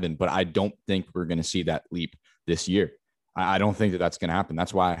made in heaven, but I don't think we're going to see that leap this year. I don't think that that's going to happen.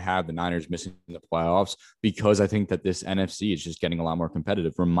 That's why I have the Niners missing the playoffs, because I think that this NFC is just getting a lot more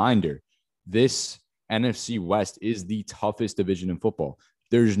competitive. Reminder, this NFC West is the toughest division in football.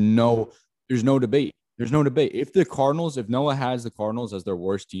 There's no debate. There's no debate. If Noah has the Cardinals as their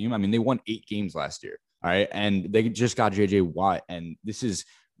worst team, I mean, they won 8 games last year. All right. And they just got JJ Watt. And this is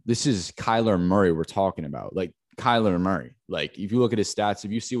Kyler Murray we're talking about. Kyler Murray. If you look at his stats,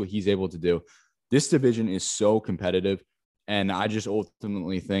 if you see what he's able to do, this division is so competitive. And I just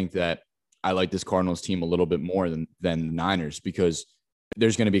ultimately think that I like this Cardinals team a little bit more than the Niners, because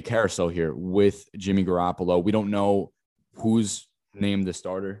there's going to be a carousel here with Jimmy Garoppolo. We don't know who's name the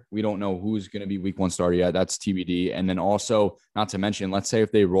starter. We don't know who's going to be week 1 starter yet. That's TBD. And then also, not to mention, let's say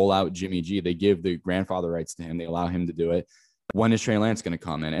if they roll out Jimmy G, they give the grandfather rights to him. They allow him to do it. When is Trey Lance going to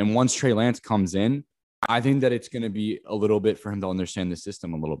come in? And once Trey Lance comes in, I think that it's going to be a little bit for him to understand the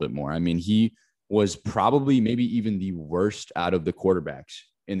system a little bit more. I mean, he was probably maybe even the worst out of the quarterbacks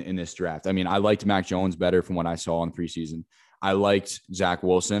in this draft. I mean, I liked Mac Jones better from what I saw in preseason. I liked Zach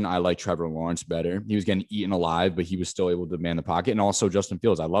Wilson. I liked Trevor Lawrence better. He was getting eaten alive, but he was still able to man the pocket. And also Justin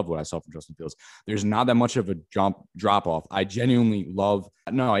Fields. I love what I saw from Justin Fields. There's not that much of a drop off. I genuinely love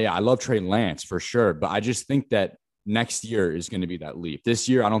I love Trey Lance for sure. But I just think that next year is going to be that leap. This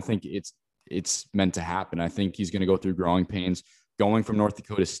year, I don't think it's meant to happen. I think he's going to go through growing pains going from North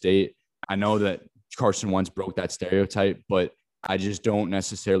Dakota State. I know that Carson Wentz broke that stereotype, but I just don't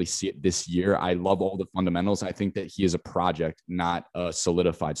necessarily see it this year. I love all the fundamentals. I think that he is a project, not a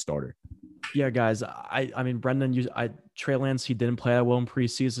solidified starter. Yeah, guys. I mean, Brendan, Trey Lance, he didn't play that well in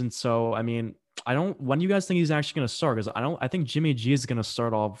preseason. So, I mean, when do you guys think he's actually going to start? Because I think Jimmy G is going to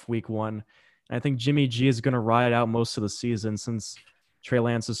start off week 1. And I think Jimmy G is going to ride out most of the season since Trey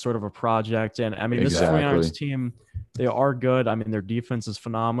Lance is sort of a project. And I mean, this 49ers team, they are good. I mean, their defense is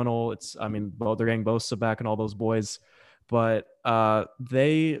phenomenal. They're getting Bosa back and all those boys. But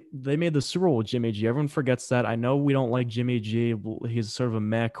they made the Super Bowl with Jimmy G. Everyone forgets that. I know we don't like Jimmy G. He's sort of a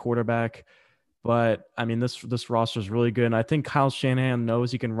meh quarterback. But, I mean, this roster is really good. And I think Kyle Shanahan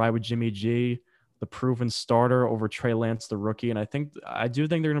knows he can ride with Jimmy G, the proven starter, over Trey Lance, the rookie. And I do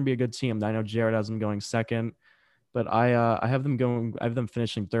think they're going to be a good team. I know Jared has them going second. But I have them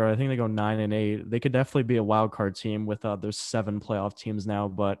finishing third. I think they go 9-8. They could definitely be a wild card team with there's 7 playoff teams now.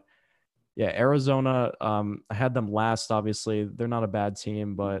 But yeah, Arizona, I had them last. Obviously, they're not a bad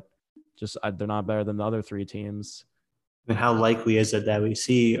team, but they're not better than the other 3 teams. I mean, how likely is it that we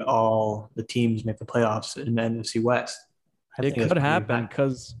see all the teams make the playoffs in the NFC West? It could happen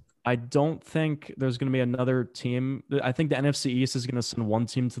because I don't think there's going to be another team. I think the NFC East is going to send one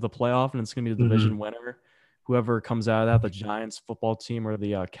team to the playoff, and it's going to be the division winner. Whoever comes out of that, the Giants football team or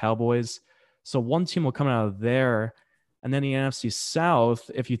the Cowboys. So one team will come out of there. And then the NFC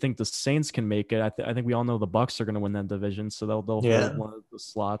South, if you think the Saints can make it, I think we all know the Bucs are going to win that division. So they'll hold one of the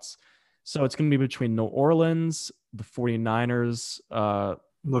slots. So it's going to be between New Orleans, the 49ers,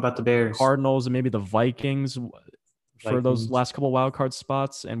 what about the Bears? Cardinals, and maybe the Vikings for those last couple wild card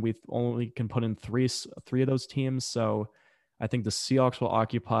spots. And we only can put in three of those teams. So I think the Seahawks will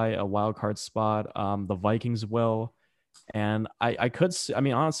occupy a wild card spot. The Vikings will. And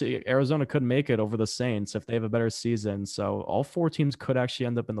honestly, Arizona could make it over the Saints if they have a better season. So all 4 teams could actually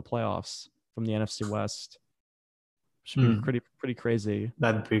end up in the playoffs from the NFC West. Should be pretty crazy.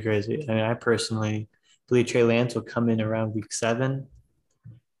 That'd be pretty crazy. I mean, I personally believe Trey Lance will come in around week 7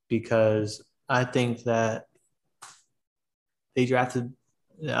 because I think that they drafted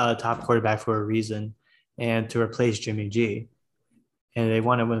a top quarterback for a reason and to replace Jimmy G. And they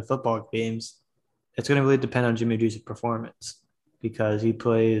want to win football games. It's going to really depend on Jimmy G's performance because he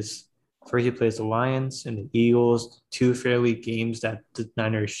plays the Lions and the Eagles, 2 fairly games that the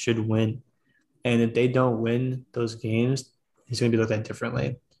Niners should win. And if they don't win those games, he's going to be looked at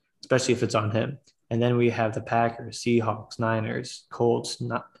differently, especially if it's on him. And then we have the Packers, Seahawks, Niners, Colts,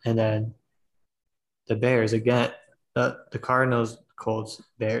 and then the Bears again, the Cardinals, Colts,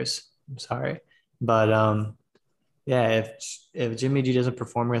 Bears. I'm sorry. But if Jimmy G doesn't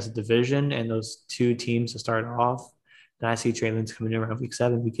perform against the division and those 2 teams to start off, then I see Trey Lance coming in around week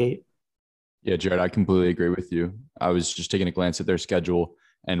 7, week 8. Yeah, Jared, I completely agree with you. I was just taking a glance at their schedule,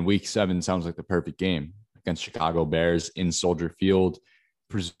 and week 7 sounds like the perfect game against Chicago Bears in Soldier Field.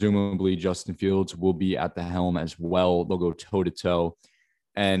 Presumably, Justin Fields will be at the helm as well. They'll go toe-to-toe.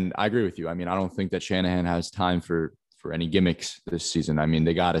 And I agree with you. I mean, I don't think that Shanahan has time for any gimmicks this season. I mean,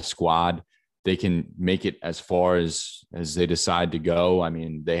 they got a squad. They can make it as far as they decide to go. I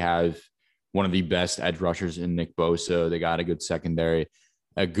mean, they have one of the best edge rushers in Nick Bosa. They got a good secondary,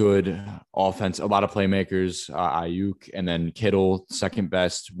 a good offense, a lot of playmakers, Ayuk, and then Kittle, second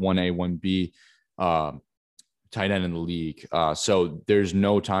best 1A, 1B tight end in the league. So there's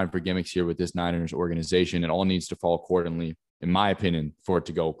no time for gimmicks here with this Niners organization. It all needs to fall accordingly, in my opinion, for it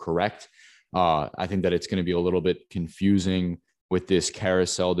to go correct. I think that it's going to be a little bit confusing with this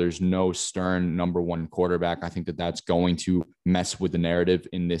carousel. There's no stern number 1 quarterback. I think that that's going to mess with the narrative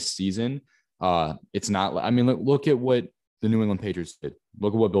in this season. It's not, I mean, look at what the New England Patriots did.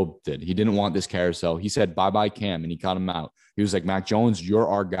 Look at what Bill did. He didn't want this carousel. He said, bye-bye Cam, and he cut him out. He was like, Mac Jones, you're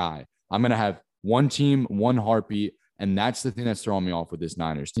our guy. I'm going to have one team, one heartbeat. And that's the thing that's throwing me off with this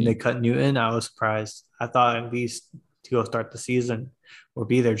Niners team. They cut Newton. I was surprised. I thought at least to go start the season or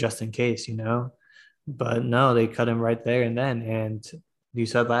be there just in case, But no, they cut him right there and then. And you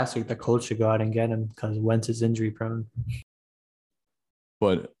said last week the Colts should go out and get him because Wentz is injury prone.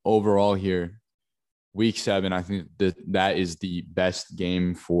 But overall here, week 7, I think that is the best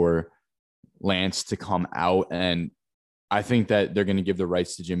game for Lance to come out. And I think that they're going to give the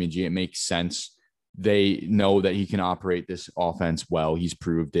rights to Jimmy G. It makes sense. They know that he can operate this offense well. He's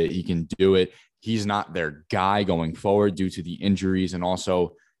proved it. He can do it. He's not their guy going forward due to the injuries. And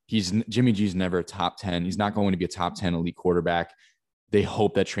also, Jimmy G's never a top 10. He's not going to be a top 10 elite quarterback. They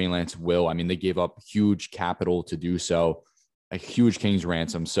hope that Trey Lance will. I mean, they gave up huge capital to do so, a huge king's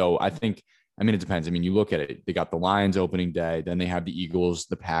ransom. So I think, I mean, it depends. I mean, you look at it, they got the Lions opening day, then they have the Eagles,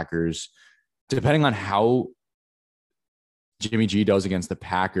 the Packers. Depending on how Jimmy G does against the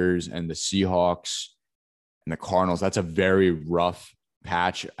Packers and the Seahawks and the Cardinals, that's a very rough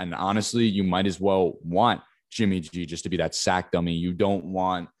patch. And honestly, you might as well want Jimmy G just to be that sack dummy. You don't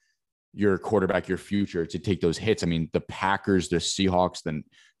want your quarterback, your future, to take those hits. I mean, the Packers, the Seahawks, then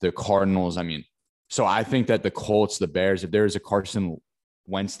the Cardinals. I mean, so I think that the Colts, the Bears, if there is a Carson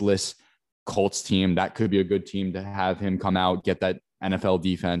Wentz-less Colts team, that could be a good team to have him come out, get that NFL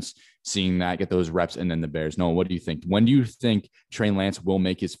defense, seeing that, get those reps, and then the Bears. Noah, what do you think? When do you think Trey Lance will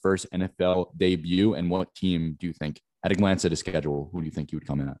make his first NFL debut, and what team do you think? At a glance at his schedule, who do you think he would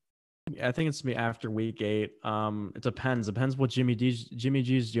come in at? I think it's gonna be after week 8. It depends what Jimmy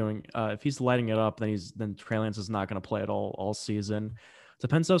G's doing. If he's lighting it up, then Trey Lance is not gonna play at all season.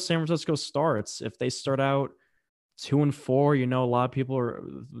 Depends how San Francisco starts. If they start out 2-4, a lot of people are,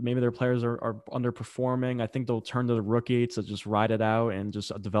 maybe their players are underperforming. I think they'll turn to the rookie to just ride it out and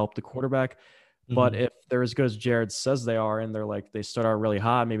just develop the quarterback. But if they're as good as Jared says they are, and they start out really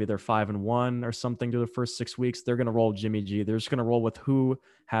hot, maybe they're 5-1 or something through the first 6 weeks, they're going to roll Jimmy G. They're just going to roll with who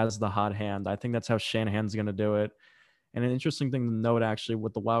has the hot hand. I think that's how Shanahan's going to do it. And an interesting thing to note, actually,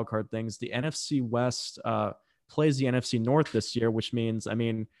 with the wild card things, the NFC West plays the NFC North this year, which means, I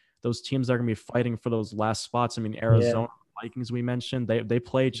mean, those teams are going to be fighting for those last spots. I mean, Arizona, Vikings, we mentioned, they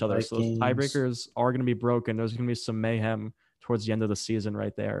play each other. So those tiebreakers are going to be broken. There's going to be some mayhem towards the end of the season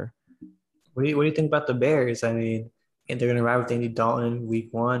right there. What do you think about the Bears? I mean, and they're going to ride with Andy Dalton week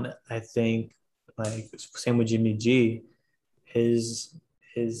 1. I think, like, same with Jimmy G. His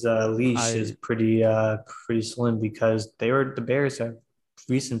leash is pretty slim because the Bears have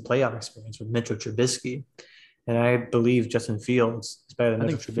recent playoff experience with Mitchell Trubisky. And I believe Justin Fields is better than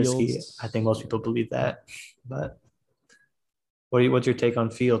Mitchell Trubisky. I think most people believe that. But what's your take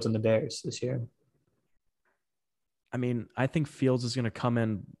on Fields and the Bears this year? I mean, I think Fields is going to come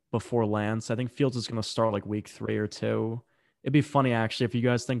in before Lance. I think Fields is going to start like week 3 or 2. It'd be funny, actually, if you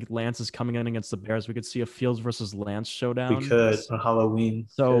guys think Lance is coming in against the Bears, we could see a Fields versus Lance showdown. We could on Halloween.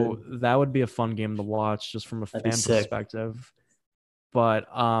 So that would be a fun game to watch just from a fan perspective. But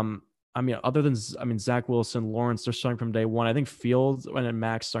I mean, Zach Wilson, Lawrence, they're starting from day one. I think Fields and then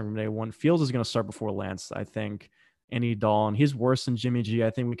Max starting from day one. Fields is going to start before Lance, I think. Andy Dalton, he's worse than Jimmy G. I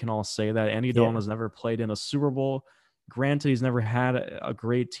think we can all say that. Andy Dalton has never played in a Super Bowl. Granted, he's never had a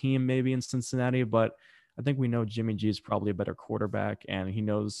great team maybe in Cincinnati, but I think we know Jimmy G is probably a better quarterback, and he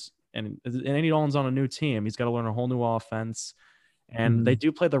knows. And Andy Dalton's on a new team. He's got to learn a whole new offense. And they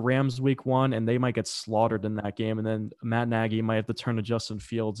do play the Rams week 1, and they might get slaughtered in that game. And then Matt Nagy might have to turn to Justin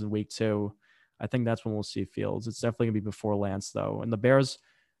Fields in week 2. I think that's when we'll see Fields. It's definitely going to be before Lance, though. And the Bears,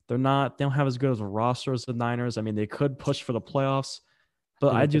 they don't have as good of a roster as the Niners. I mean, they could push for the playoffs,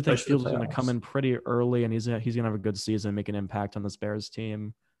 but I do think Fields is going to come in pretty early, and he's going to have a good season, make an impact on this Bears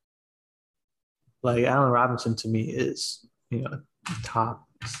team. Like, Allen Robinson to me is, top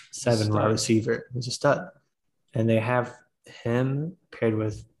 7 wide receiver. He's a stud. And they have him paired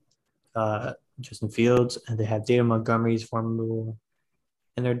with Justin Fields, and they have David Montgomery's formidable.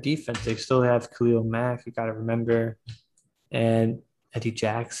 And their defense, they still have Khalil Mack, you got to remember, and Eddie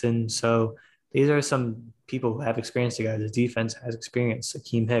Jackson. So these are some people who have experience together. The defense has experience,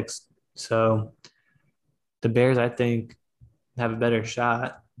 Akeem Hicks. So the Bears, I think, have a better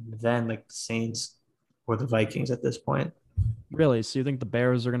shot than like the Saints or the Vikings at this point. Really? So you think the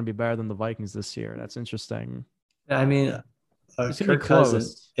Bears are going to be better than the Vikings this year? That's interesting. I mean, Kirk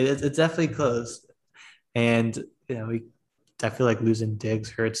Cousins, it's definitely close. And, I feel like losing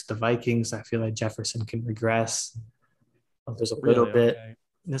Diggs hurts the Vikings. I feel like Jefferson can regress. There's a little bit.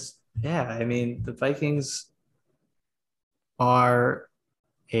 Okay. I mean, the Vikings did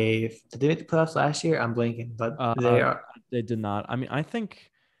they make the playoffs last year? I'm blanking, but they did not. I mean, I think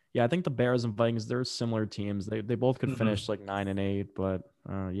the Bears and Vikings, they're similar teams. They both could finish like 9-8, but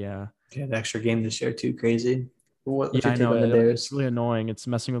yeah. Yeah, the extra game this year too, crazy. What's Yeah, your I take know. on the It's Bears? really annoying. It's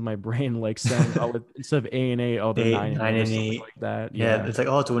messing with my brain, like saying, oh, instead of 8-8, oh, they're 8, 9-8 9 or and something 8. like that. Yeah, Yeah. it's like,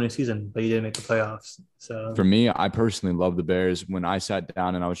 oh, it's a winning season, but you didn't make the playoffs. So For me, I personally love the Bears. When I sat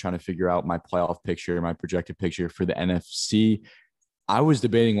down and I was trying to figure out my playoff picture, my projected picture for the NFC, I was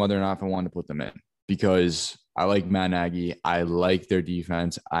debating whether or not if I wanted to put them in because I like Matt Nagy. I like their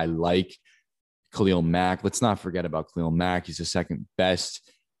defense. I like Khalil Mack. Let's not forget about Khalil Mack. He's the second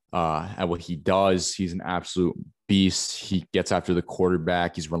best at what he does. He's an absolute beast. He gets after the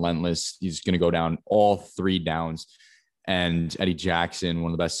quarterback. He's relentless. He's going to go down all 3 downs. And Eddie Jackson,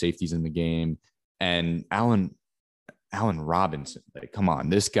 one of the best safeties in the game. And Allen Robinson. Like, come on,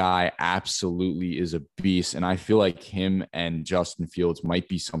 this guy absolutely is a beast. And I feel like him and Justin Fields might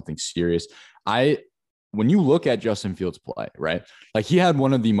be something serious. When you look at Justin Fields play, right? Like he had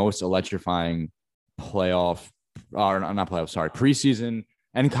one of the most electrifying preseason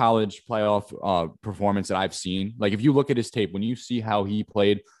and college playoff performance that I've seen. Like if you look at his tape, when you see how he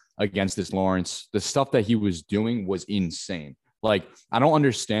played against this Lawrence, the stuff that he was doing was insane. Like, I don't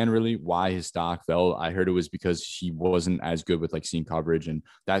understand really why his stock fell. I heard it was because he wasn't as good with like seeing coverage, and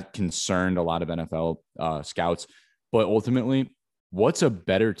that concerned a lot of NFL scouts. But ultimately, what's a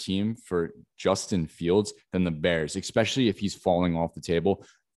better team for Justin Fields than the Bears, especially if he's falling off the table?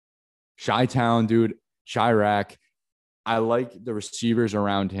 Chi-Town, dude, Chirac. I like the receivers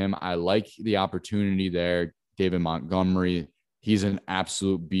around him. I like the opportunity there. David Montgomery, he's an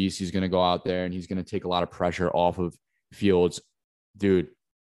absolute beast. He's going to go out there and he's going to take a lot of pressure off of Fields. Dude,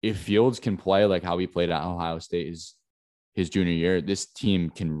 if Fields can play like how he played at Ohio State his junior year, this team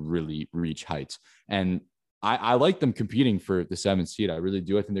can really reach heights. And I like them competing for the 7th seed. I really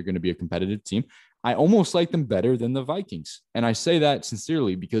do. I think they're going to be a competitive team. I almost like them better than the Vikings. And I say that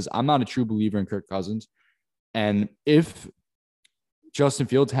sincerely because I'm not a true believer in Kirk Cousins. And if Justin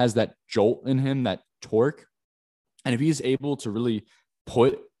Fields has that jolt in him, that torque, and if he's able to really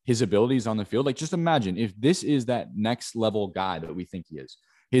put his abilities on the field, like just imagine if this is that next level guy that we think he is.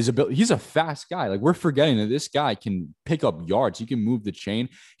 His ability, he's a fast guy. Like we're forgetting that this guy can pick up yards. He can move the chain.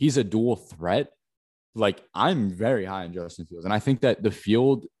 He's a dual threat. Like I'm very high on Justin Fields, and I think that the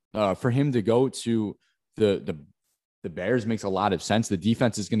field for him to go to the Bears makes a lot of sense. The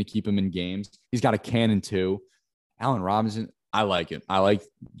defense is going to keep him in games. He's got a cannon too. Allen Robinson, I like it. I like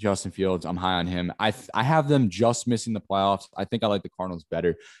Justin Fields. I'm high on him. I have them just missing the playoffs. I think I like the Cardinals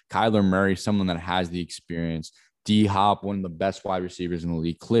better. Kyler Murray, someone that has the experience. D-Hop, one of the best wide receivers in the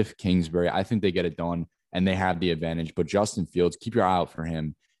league. Cliff Kingsbury, I think they get it done, and they have the advantage. But Justin Fields, keep your eye out for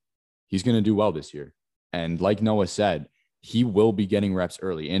him. He's going to do well this year. And like Noah said, he will be getting reps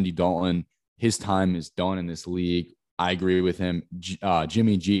early. Andy Dalton, his time is done in this league. I agree with him.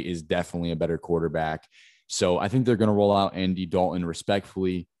 Jimmy G is definitely a better quarterback. So I think they're going to roll out Andy Dalton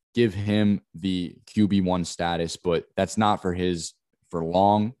respectfully, give him the QB1 status, but that's not for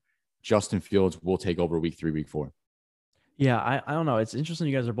long. Justin Fields will take over week 3, week 4. Yeah, I don't know. It's interesting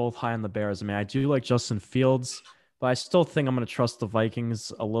you guys are both high on the Bears. I mean, I do like Justin Fields, but I still think I'm going to trust the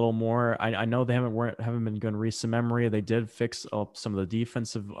Vikings a little more. I know they haven't been good in recent memory. They did fix up some of the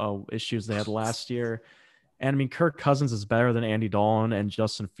defensive issues they had last year. And I mean, Kirk Cousins is better than Andy Dalton and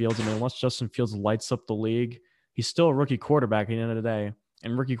Justin Fields. I mean, once Justin Fields lights up the league, he's still a rookie quarterback at the end of the day.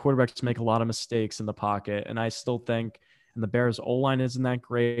 And rookie quarterbacks make a lot of mistakes in the pocket. And I still think, and the Bears O-line isn't that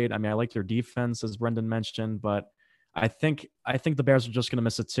great. I mean, I like their defense, as Brendan mentioned, but I think the Bears are just going to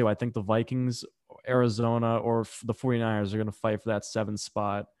miss it too. I think the Vikings, Arizona, or the 49ers are going to fight for that 7th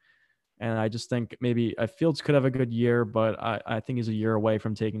spot. And I just think maybe Fields could have a good year, but I think he's a year away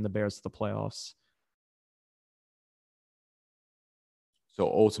from taking the Bears to the playoffs. So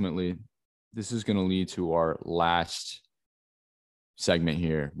ultimately, this is going to lead to our last segment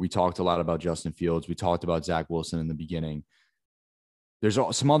here. We talked a lot about Justin Fields. We talked about Zach Wilson in the beginning. There's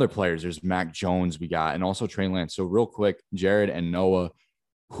some other players. There's Mac Jones we got, and also Trey Lance. So real quick, Jared and Noah,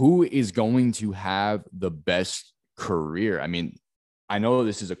 who is going to have the best career? I mean, I know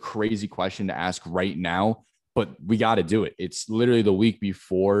this is a crazy question to ask right now, but we got to do it. It's literally the week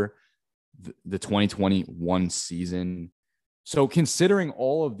before the 2021 season. So considering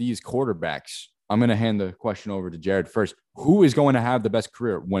all of these quarterbacks, I'm going to hand the question over to Jared first. Who is going to have the best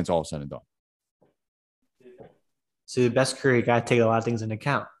career when it's all said and done? So the best career, you got to take a lot of things into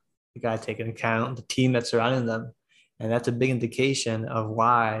account. You got to take into account the team that's surrounding them. And that's a big indication of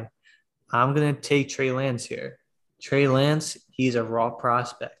why I'm going to take Trey Lance here. Trey Lance, he's a raw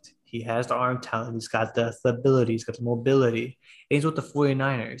prospect. He has the arm talent. He's got the ability. He's got the mobility. And he's with the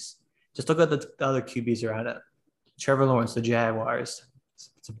 49ers. Just look at the other QBs around him. Trevor Lawrence, the Jaguars.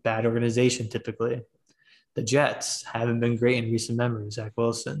 It's a bad organization typically. The Jets haven't been great in recent memory. Zach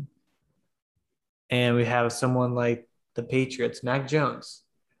Wilson. And we have someone like the Patriots, Mac Jones.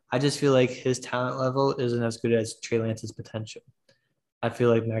 I just feel like his talent level isn't as good as Trey Lance's potential. I feel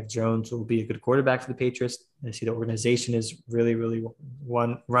like Mac Jones will be a good quarterback for the Patriots. I see the organization is really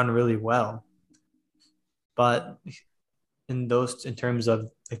run really well. But in terms of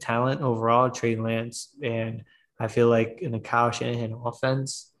the talent overall, Trey Lance, and I feel like in the Kyle Shanahan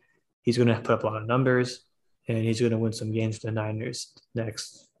offense, he's going to put up a lot of numbers, and he's going to win some games for the Niners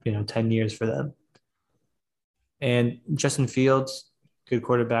next 10 years for them. And Justin Fields, good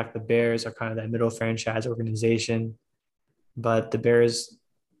quarterback. The Bears are kind of that middle franchise organization, but the Bears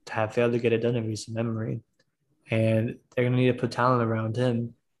have failed to get it done in recent memory, and they're going to need to put talent around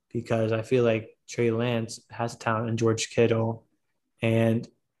him because I feel like Trey Lance has talent in George Kittle, and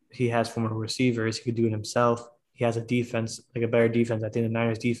he has former receivers. He could do it himself. He has a defense, like a better defense. I think the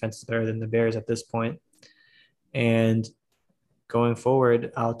Niners defense is better than the Bears at this point. And going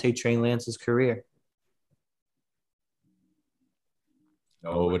forward, I'll take Trey Lance's career.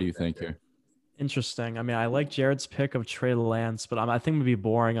 Oh, what do you think here? Interesting. I mean, I like Jared's pick of Trey Lance, but I think it would be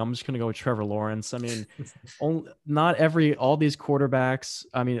boring. I'm just going to go with Trevor Lawrence. I mean, all these quarterbacks.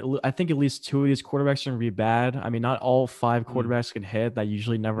 I mean, I think at least two of these quarterbacks are going to be bad. I mean, not all five quarterbacks can hit. That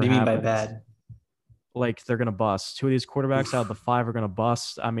usually never happens. What do you mean by bad? Like they're going to bust. Two of these quarterbacks out of the five are going to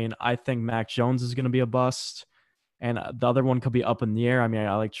bust. I mean, I think Mac Jones is going to be a bust, and the other one could be up in the air. I mean,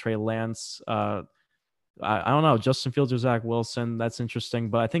 I like Trey Lance. I don't know, Justin Fields or Zach Wilson. That's interesting,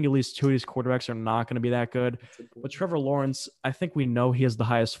 but I think at least two of these quarterbacks are not going to be that good. But Trevor Lawrence, I think we know he has the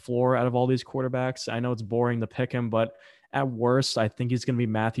highest floor out of all these quarterbacks. I know it's boring to pick him, but at worst, I think he's going to be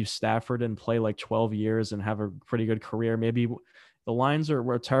Matthew Stafford and play like 12 years and have a pretty good career. Maybe the Lions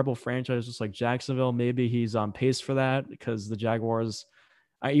were a terrible franchise, just like Jacksonville. Maybe he's on pace for that because the Jaguars,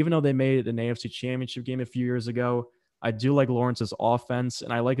 even though they made an AFC Championship game a few years ago, I do like Lawrence's offense,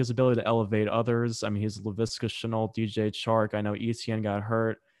 and I like his ability to elevate others. I mean, he's Laviska Shenault, DJ Chark. I know ETN got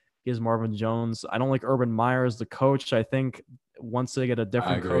hurt. He has Marvin Jones. I don't like Urban Meyer as the coach. I think once they get a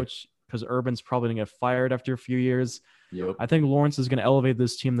different coach, because Urban's probably going to get fired after a few years, I think Lawrence is going to elevate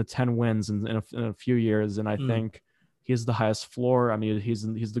this team to 10 wins in a few years, and I think he has the highest floor. I mean, he's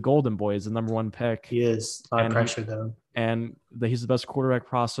the golden boy. He's the number one pick. He is. A lot of pressure, though. And he's the best quarterback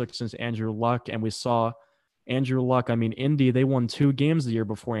prospect since Andrew Luck, and we saw – Andrew Luck, I mean, Indy, they won 2 games the year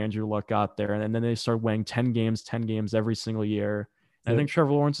before Andrew Luck got there. And then they started winning 10 games every single year. And I think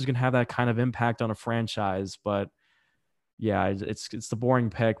Trevor Lawrence is going to have that kind of impact on a franchise. But yeah, it's the boring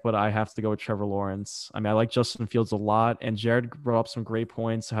pick, but I have to go with Trevor Lawrence. I mean, I like Justin Fields a lot. And Jared brought up some great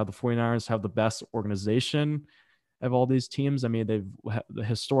points, how the 49ers have the best organization of all these teams. I mean, the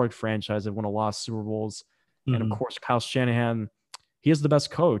historic franchise. They've won a lot of Super Bowls. And of course, Kyle Shanahan, he is the best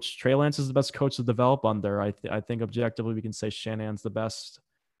coach. Trey Lance is the best coach to develop under. I think objectively we can say Shanahan's the best,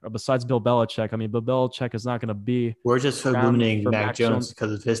 besides Bill Belichick. I mean, Bill Belichick is not going to be. We're just illuminating Mac Jones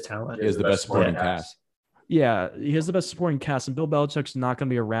because of his talent. He is the best supporting cast. Yeah, he has the best supporting cast, and Bill Belichick's not going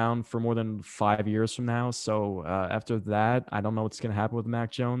to be around for more than 5 years from now. So after that, I don't know what's going to happen with Mac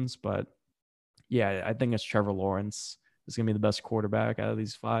Jones, but yeah, I think it's Trevor Lawrence is going to be the best quarterback out of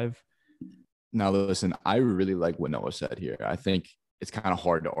these 5. Now, listen, I really like what Noah said here. I think it's kind of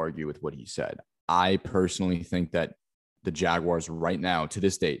hard to argue with what he said. I personally think that the Jaguars right now, to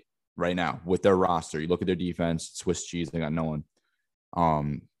this date, right now, with their roster, you look at their defense, Swiss cheese, they got no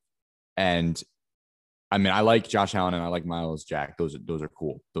one. And I mean, I like Josh Allen and I like Miles Jack. Those are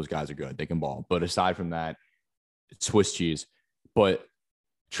cool. Those guys are good. They can ball. But aside from that, it's Swiss cheese. But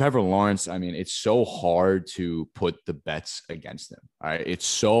Trevor Lawrence, I mean, it's so hard to put the bets against him. All right. It's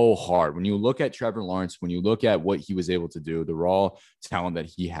so hard. When you look at Trevor Lawrence, when you look at what he was able to do, the raw talent that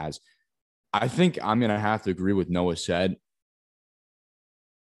he has, I think I'm going to have to agree with Noah said.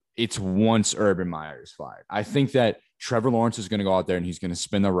 It's once Urban Meyer is fired. I think that Trevor Lawrence is going to go out there and he's going to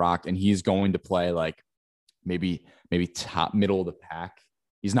spin the rock and he's going to play like maybe top middle of the pack.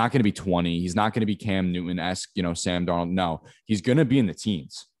 He's not going to be 20. He's not going to be Cam Newton-esque, Sam Darnold. No, he's going to be in the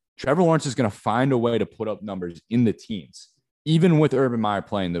teens. Trevor Lawrence is going to find a way to put up numbers in the teens, even with Urban Meyer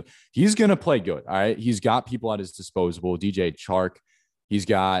playing. He's going to play good, all right? He's got people at his disposal. DJ Chark. He's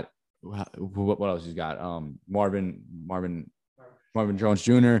got – what else he's got? Marvin Jones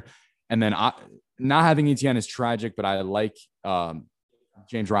Jr. And then not having ETN is tragic, but I like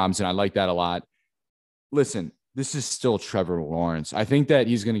James Robinson. I like that a lot. Listen, this is still Trevor Lawrence. I think that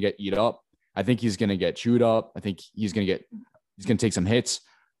he's going to get eat up. I think he's going to get chewed up. I think he's going to take some hits,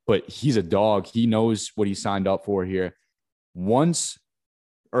 but he's a dog. He knows what he signed up for here. Once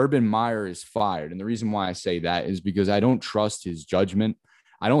Urban Meyer is fired, and the reason why I say that is because I don't trust his judgment.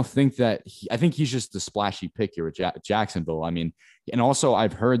 I don't think that I think he's just the splashy pick here at Jacksonville. I mean, and also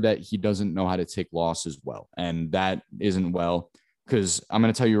I've heard that he doesn't know how to take losses well, and that isn't well. Because I'm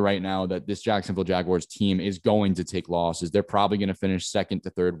going to tell you right now that this Jacksonville Jaguars team is going to take losses. They're probably going to finish second to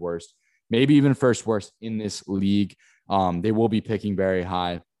third worst, maybe even first worst in this league. They will be picking very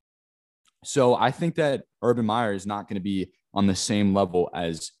high. So I think that Urban Meyer is not going to be on the same level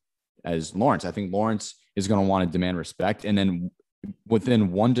as Lawrence. I think Lawrence is going to want to demand respect. And then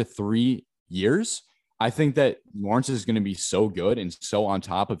within 1 to 3 years, I think that Lawrence is going to be so good and so on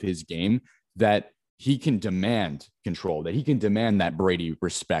top of his game that he can demand control, that he can demand that Brady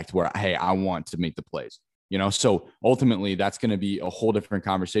respect where, hey, I want to make the plays, So ultimately that's going to be a whole different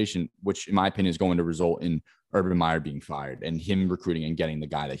conversation, which in my opinion is going to result in Urban Meyer being fired and him recruiting and getting the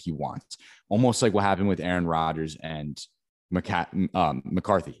guy that he wants. Almost like what happened with Aaron Rodgers and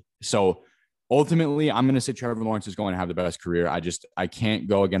McCarthy. So ultimately, I'm going to say Trevor Lawrence is going to have the best career. I can't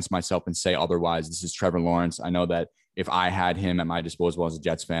go against myself and say otherwise. This is Trevor Lawrence. I know that if I had him at my disposal as a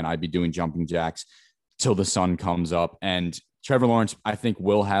Jets fan, I'd be doing jumping jacks till the sun comes up. And Trevor Lawrence, I think,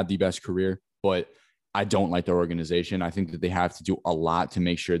 will have the best career, but I don't like their organization. I think that they have to do a lot to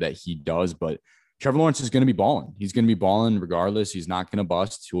make sure that he does. But Trevor Lawrence is going to be balling. He's going to be balling regardless. He's not going to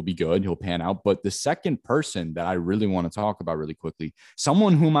bust. He'll be good. He'll pan out. But the second person that I really want to talk about really quickly,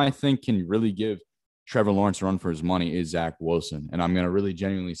 someone whom I think can really give Trevor Lawrence a run for his money, is Zach Wilson. And I'm going to really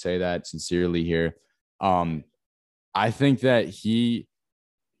genuinely say that sincerely here.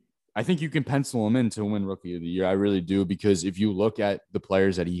 I think you can pencil him in to win Rookie of the Year. I really do, because if you look at the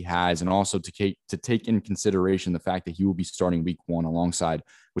players that he has, and also to take in consideration the fact that he will be starting week 1 alongside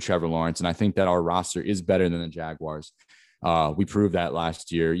with Trevor Lawrence. And I think that our roster is better than the Jaguars. We proved that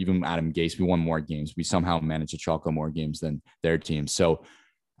last year. Even Adam Gase, we won more games. We somehow managed to chalk up more games than their team. So,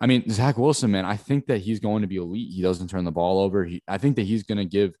 I mean, Zach Wilson, man, I think that he's going to be elite. He doesn't turn the ball over. I think that he's going to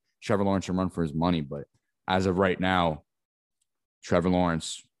give Trevor Lawrence a run for his money. But as of right now, Trevor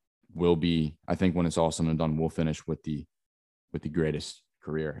Lawrence will be, I think when it's all said and done, we'll finish with the greatest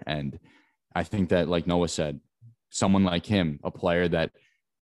career. And I think that, like Noah said, someone like him, a player that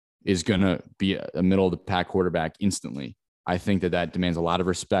is going to be a middle of the pack quarterback instantly, I think that demands a lot of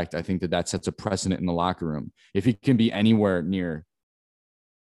respect. I think that sets a precedent in the locker room. If he can be anywhere near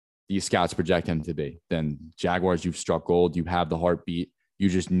these scouts project him to be, then Jaguars, you've struck gold. You have the heartbeat. You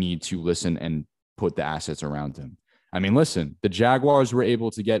just need to listen and put the assets around him. I mean, listen, the Jaguars were able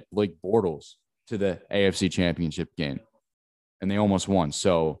to get Blake Bortles to the AFC Championship game, and they almost won.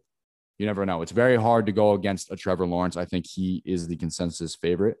 So you never know. It's very hard to go against a Trevor Lawrence. I think he is the consensus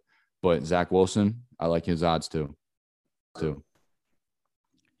favorite, but Zach Wilson, I like his odds too.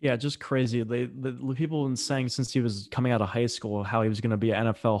 Yeah, just crazy. The people have been saying since he was coming out of high school how he was going to be an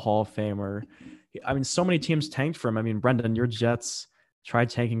NFL Hall of Famer. I mean, so many teams tanked for him. I mean, Brendan, your Jets tried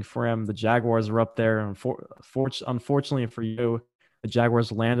tanking for him. The Jaguars were up there. Unfortunately for you, the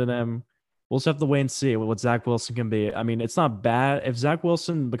Jaguars landed him. We'll just have to wait and see what Zach Wilson can be. I mean, it's not bad. If Zach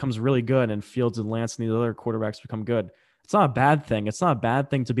Wilson becomes really good and Fields and Lance and these other quarterbacks become good, it's not a bad thing. It's not a bad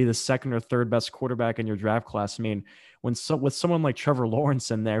thing to be the second or third best quarterback in your draft class. I mean, with someone like Trevor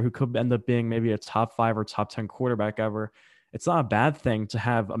Lawrence in there who could end up being maybe a top 5 or top 10 quarterback ever, it's not a bad thing to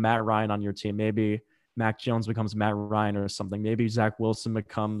have a Matt Ryan on your team. Maybe Mac Jones becomes Matt Ryan or something. Maybe Zach Wilson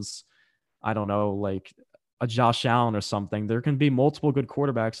becomes, I don't know, like a Josh Allen or something. There can be multiple good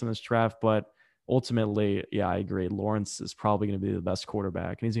quarterbacks in this draft, but ultimately, yeah, I agree. Lawrence is probably going to be the best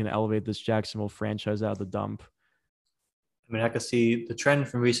quarterback, and he's going to elevate this Jacksonville franchise out of the dump. I mean, I could see the trend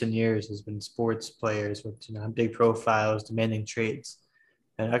from recent years has been sports players with big profiles demanding trades.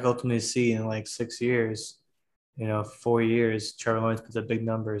 And I could ultimately see in like 6 years, 4 years, Trevor Lawrence puts up big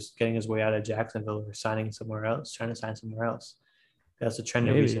numbers, getting his way out of Jacksonville or signing somewhere else, trying to sign somewhere else. That's the trend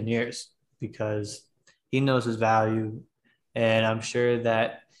of recent years because he knows his value. And I'm sure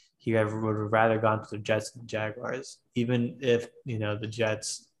that he would have rather gone to the Jets than the Jaguars, even if, the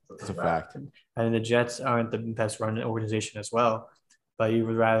Jets. It's a fact. I mean, the Jets aren't the best run organization as well, but you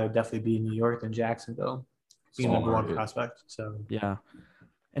would rather definitely be in New York than Jacksonville, being number one prospect. So, yeah.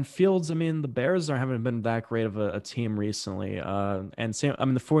 And Fields, I mean, the Bears haven't been that great of a team recently. And same, I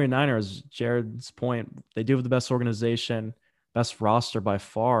mean, the 49ers, Jared's point, they do have the best organization, best roster by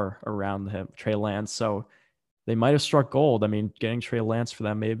far around him, Trey Lance. So they might have struck gold. I mean, getting Trey Lance for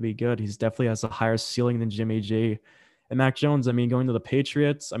them may be good. He's definitely has a higher ceiling than Jimmy G. And Mac Jones, I mean, going to the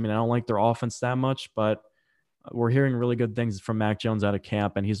Patriots, I mean, I don't like their offense that much, but we're hearing really good things from Mac Jones out of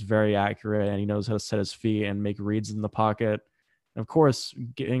camp, and he's very accurate, and he knows how to set his feet and make reads in the pocket. And of course,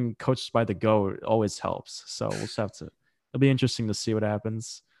 getting coached by the GOAT always helps. So we'll just have to – it'll be interesting to see what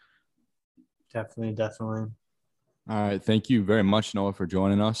happens. Definitely. All right. Thank you very much, Noah, for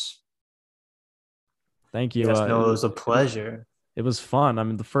joining us. Thank you. Yes, no, it was a pleasure. It was fun. I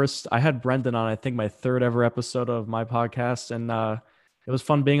mean, I had Brendan on, I think, my third ever episode of my podcast. And it was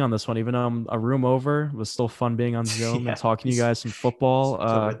fun being on this one, even though I'm a room over. It was still fun being on Zoom and talking to you guys some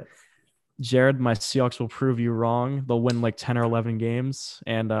football. Jared, my Seahawks will prove you wrong. They'll win like 10 or 11 games.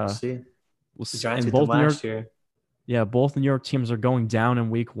 And We'll see. we'll The see. Giants And beat them both New York, last year. yeah, both New York teams are going down in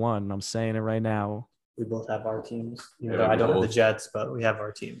week 1. I'm saying it right now. We both have our teams. Yeah, I don't have the both. Jets, but we have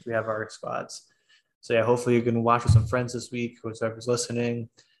our teams. We have our squads. So yeah, hopefully you can watch with some friends this week. Whoever's listening,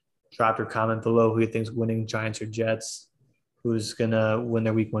 drop your comment below who you think's winning, Giants or Jets. Who's gonna win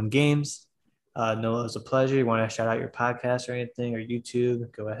their week 1 games? Noah, it was a pleasure. You want to shout out your podcast or anything or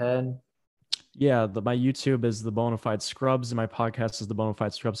YouTube? Go ahead. Yeah, my YouTube is the Bonafide Scrubs and my podcast is the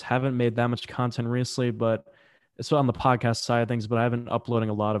Bonafide Scrubs. Haven't made that much content recently, but it's on the podcast side of things, but I've been uploading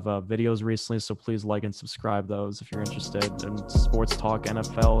a lot of videos recently, so please like and subscribe those if you're interested in sports talk,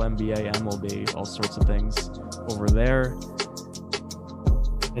 NFL, NBA, MLB, all sorts of things over there.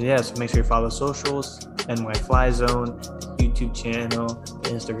 And yeah, so make sure you follow the socials, NY Fly Zone, YouTube channel, the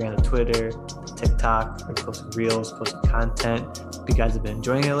Instagram, the Twitter, TikTok. We're posting reels, posting content. Hope you guys have been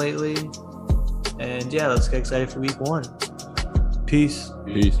enjoying it lately. And yeah, let's get excited for week 1. Peace.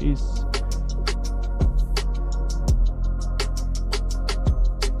 Peace. Peace.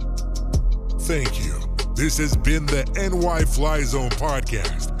 Thank you. This has been the NY Fly Zone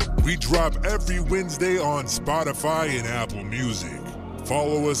podcast. We drop every Wednesday on Spotify and Apple Music.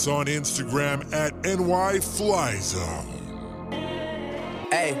 Follow us on Instagram at NY Fly Zone.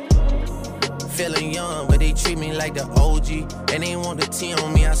 Hey, feeling young, but they treat me like the OG. And they want the T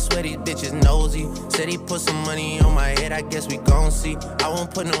on me, I swear these bitches nosy. Said he put some money on my head, I guess we gon' see. I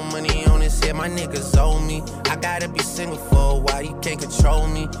won't put no money on his head, my niggas owe me. I gotta be single for a while, you can't control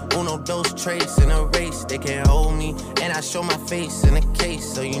me. Uno, those traits in a race, they can't hold me. And I show my face in a case,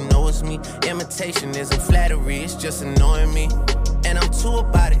 so you know it's me. Imitation isn't flattery, it's just annoying me. And I'm too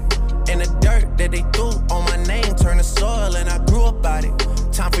about it. And the dirt that they threw on my name turned to soil, and I grew about it.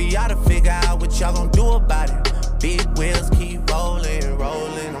 Time for y'all to figure out what y'all gon' do about it. Big wheels keep rolling,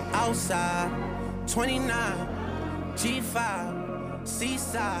 rolling. I'm outside, 29, G5,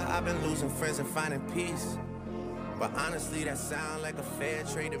 Seaside. I've been losing friends and finding peace. But honestly, that sound like a fair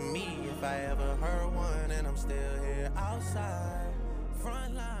trade to me. If I ever heard one, and I'm still here outside,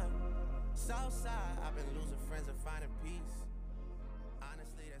 front line, south side. I've been losing friends and finding peace.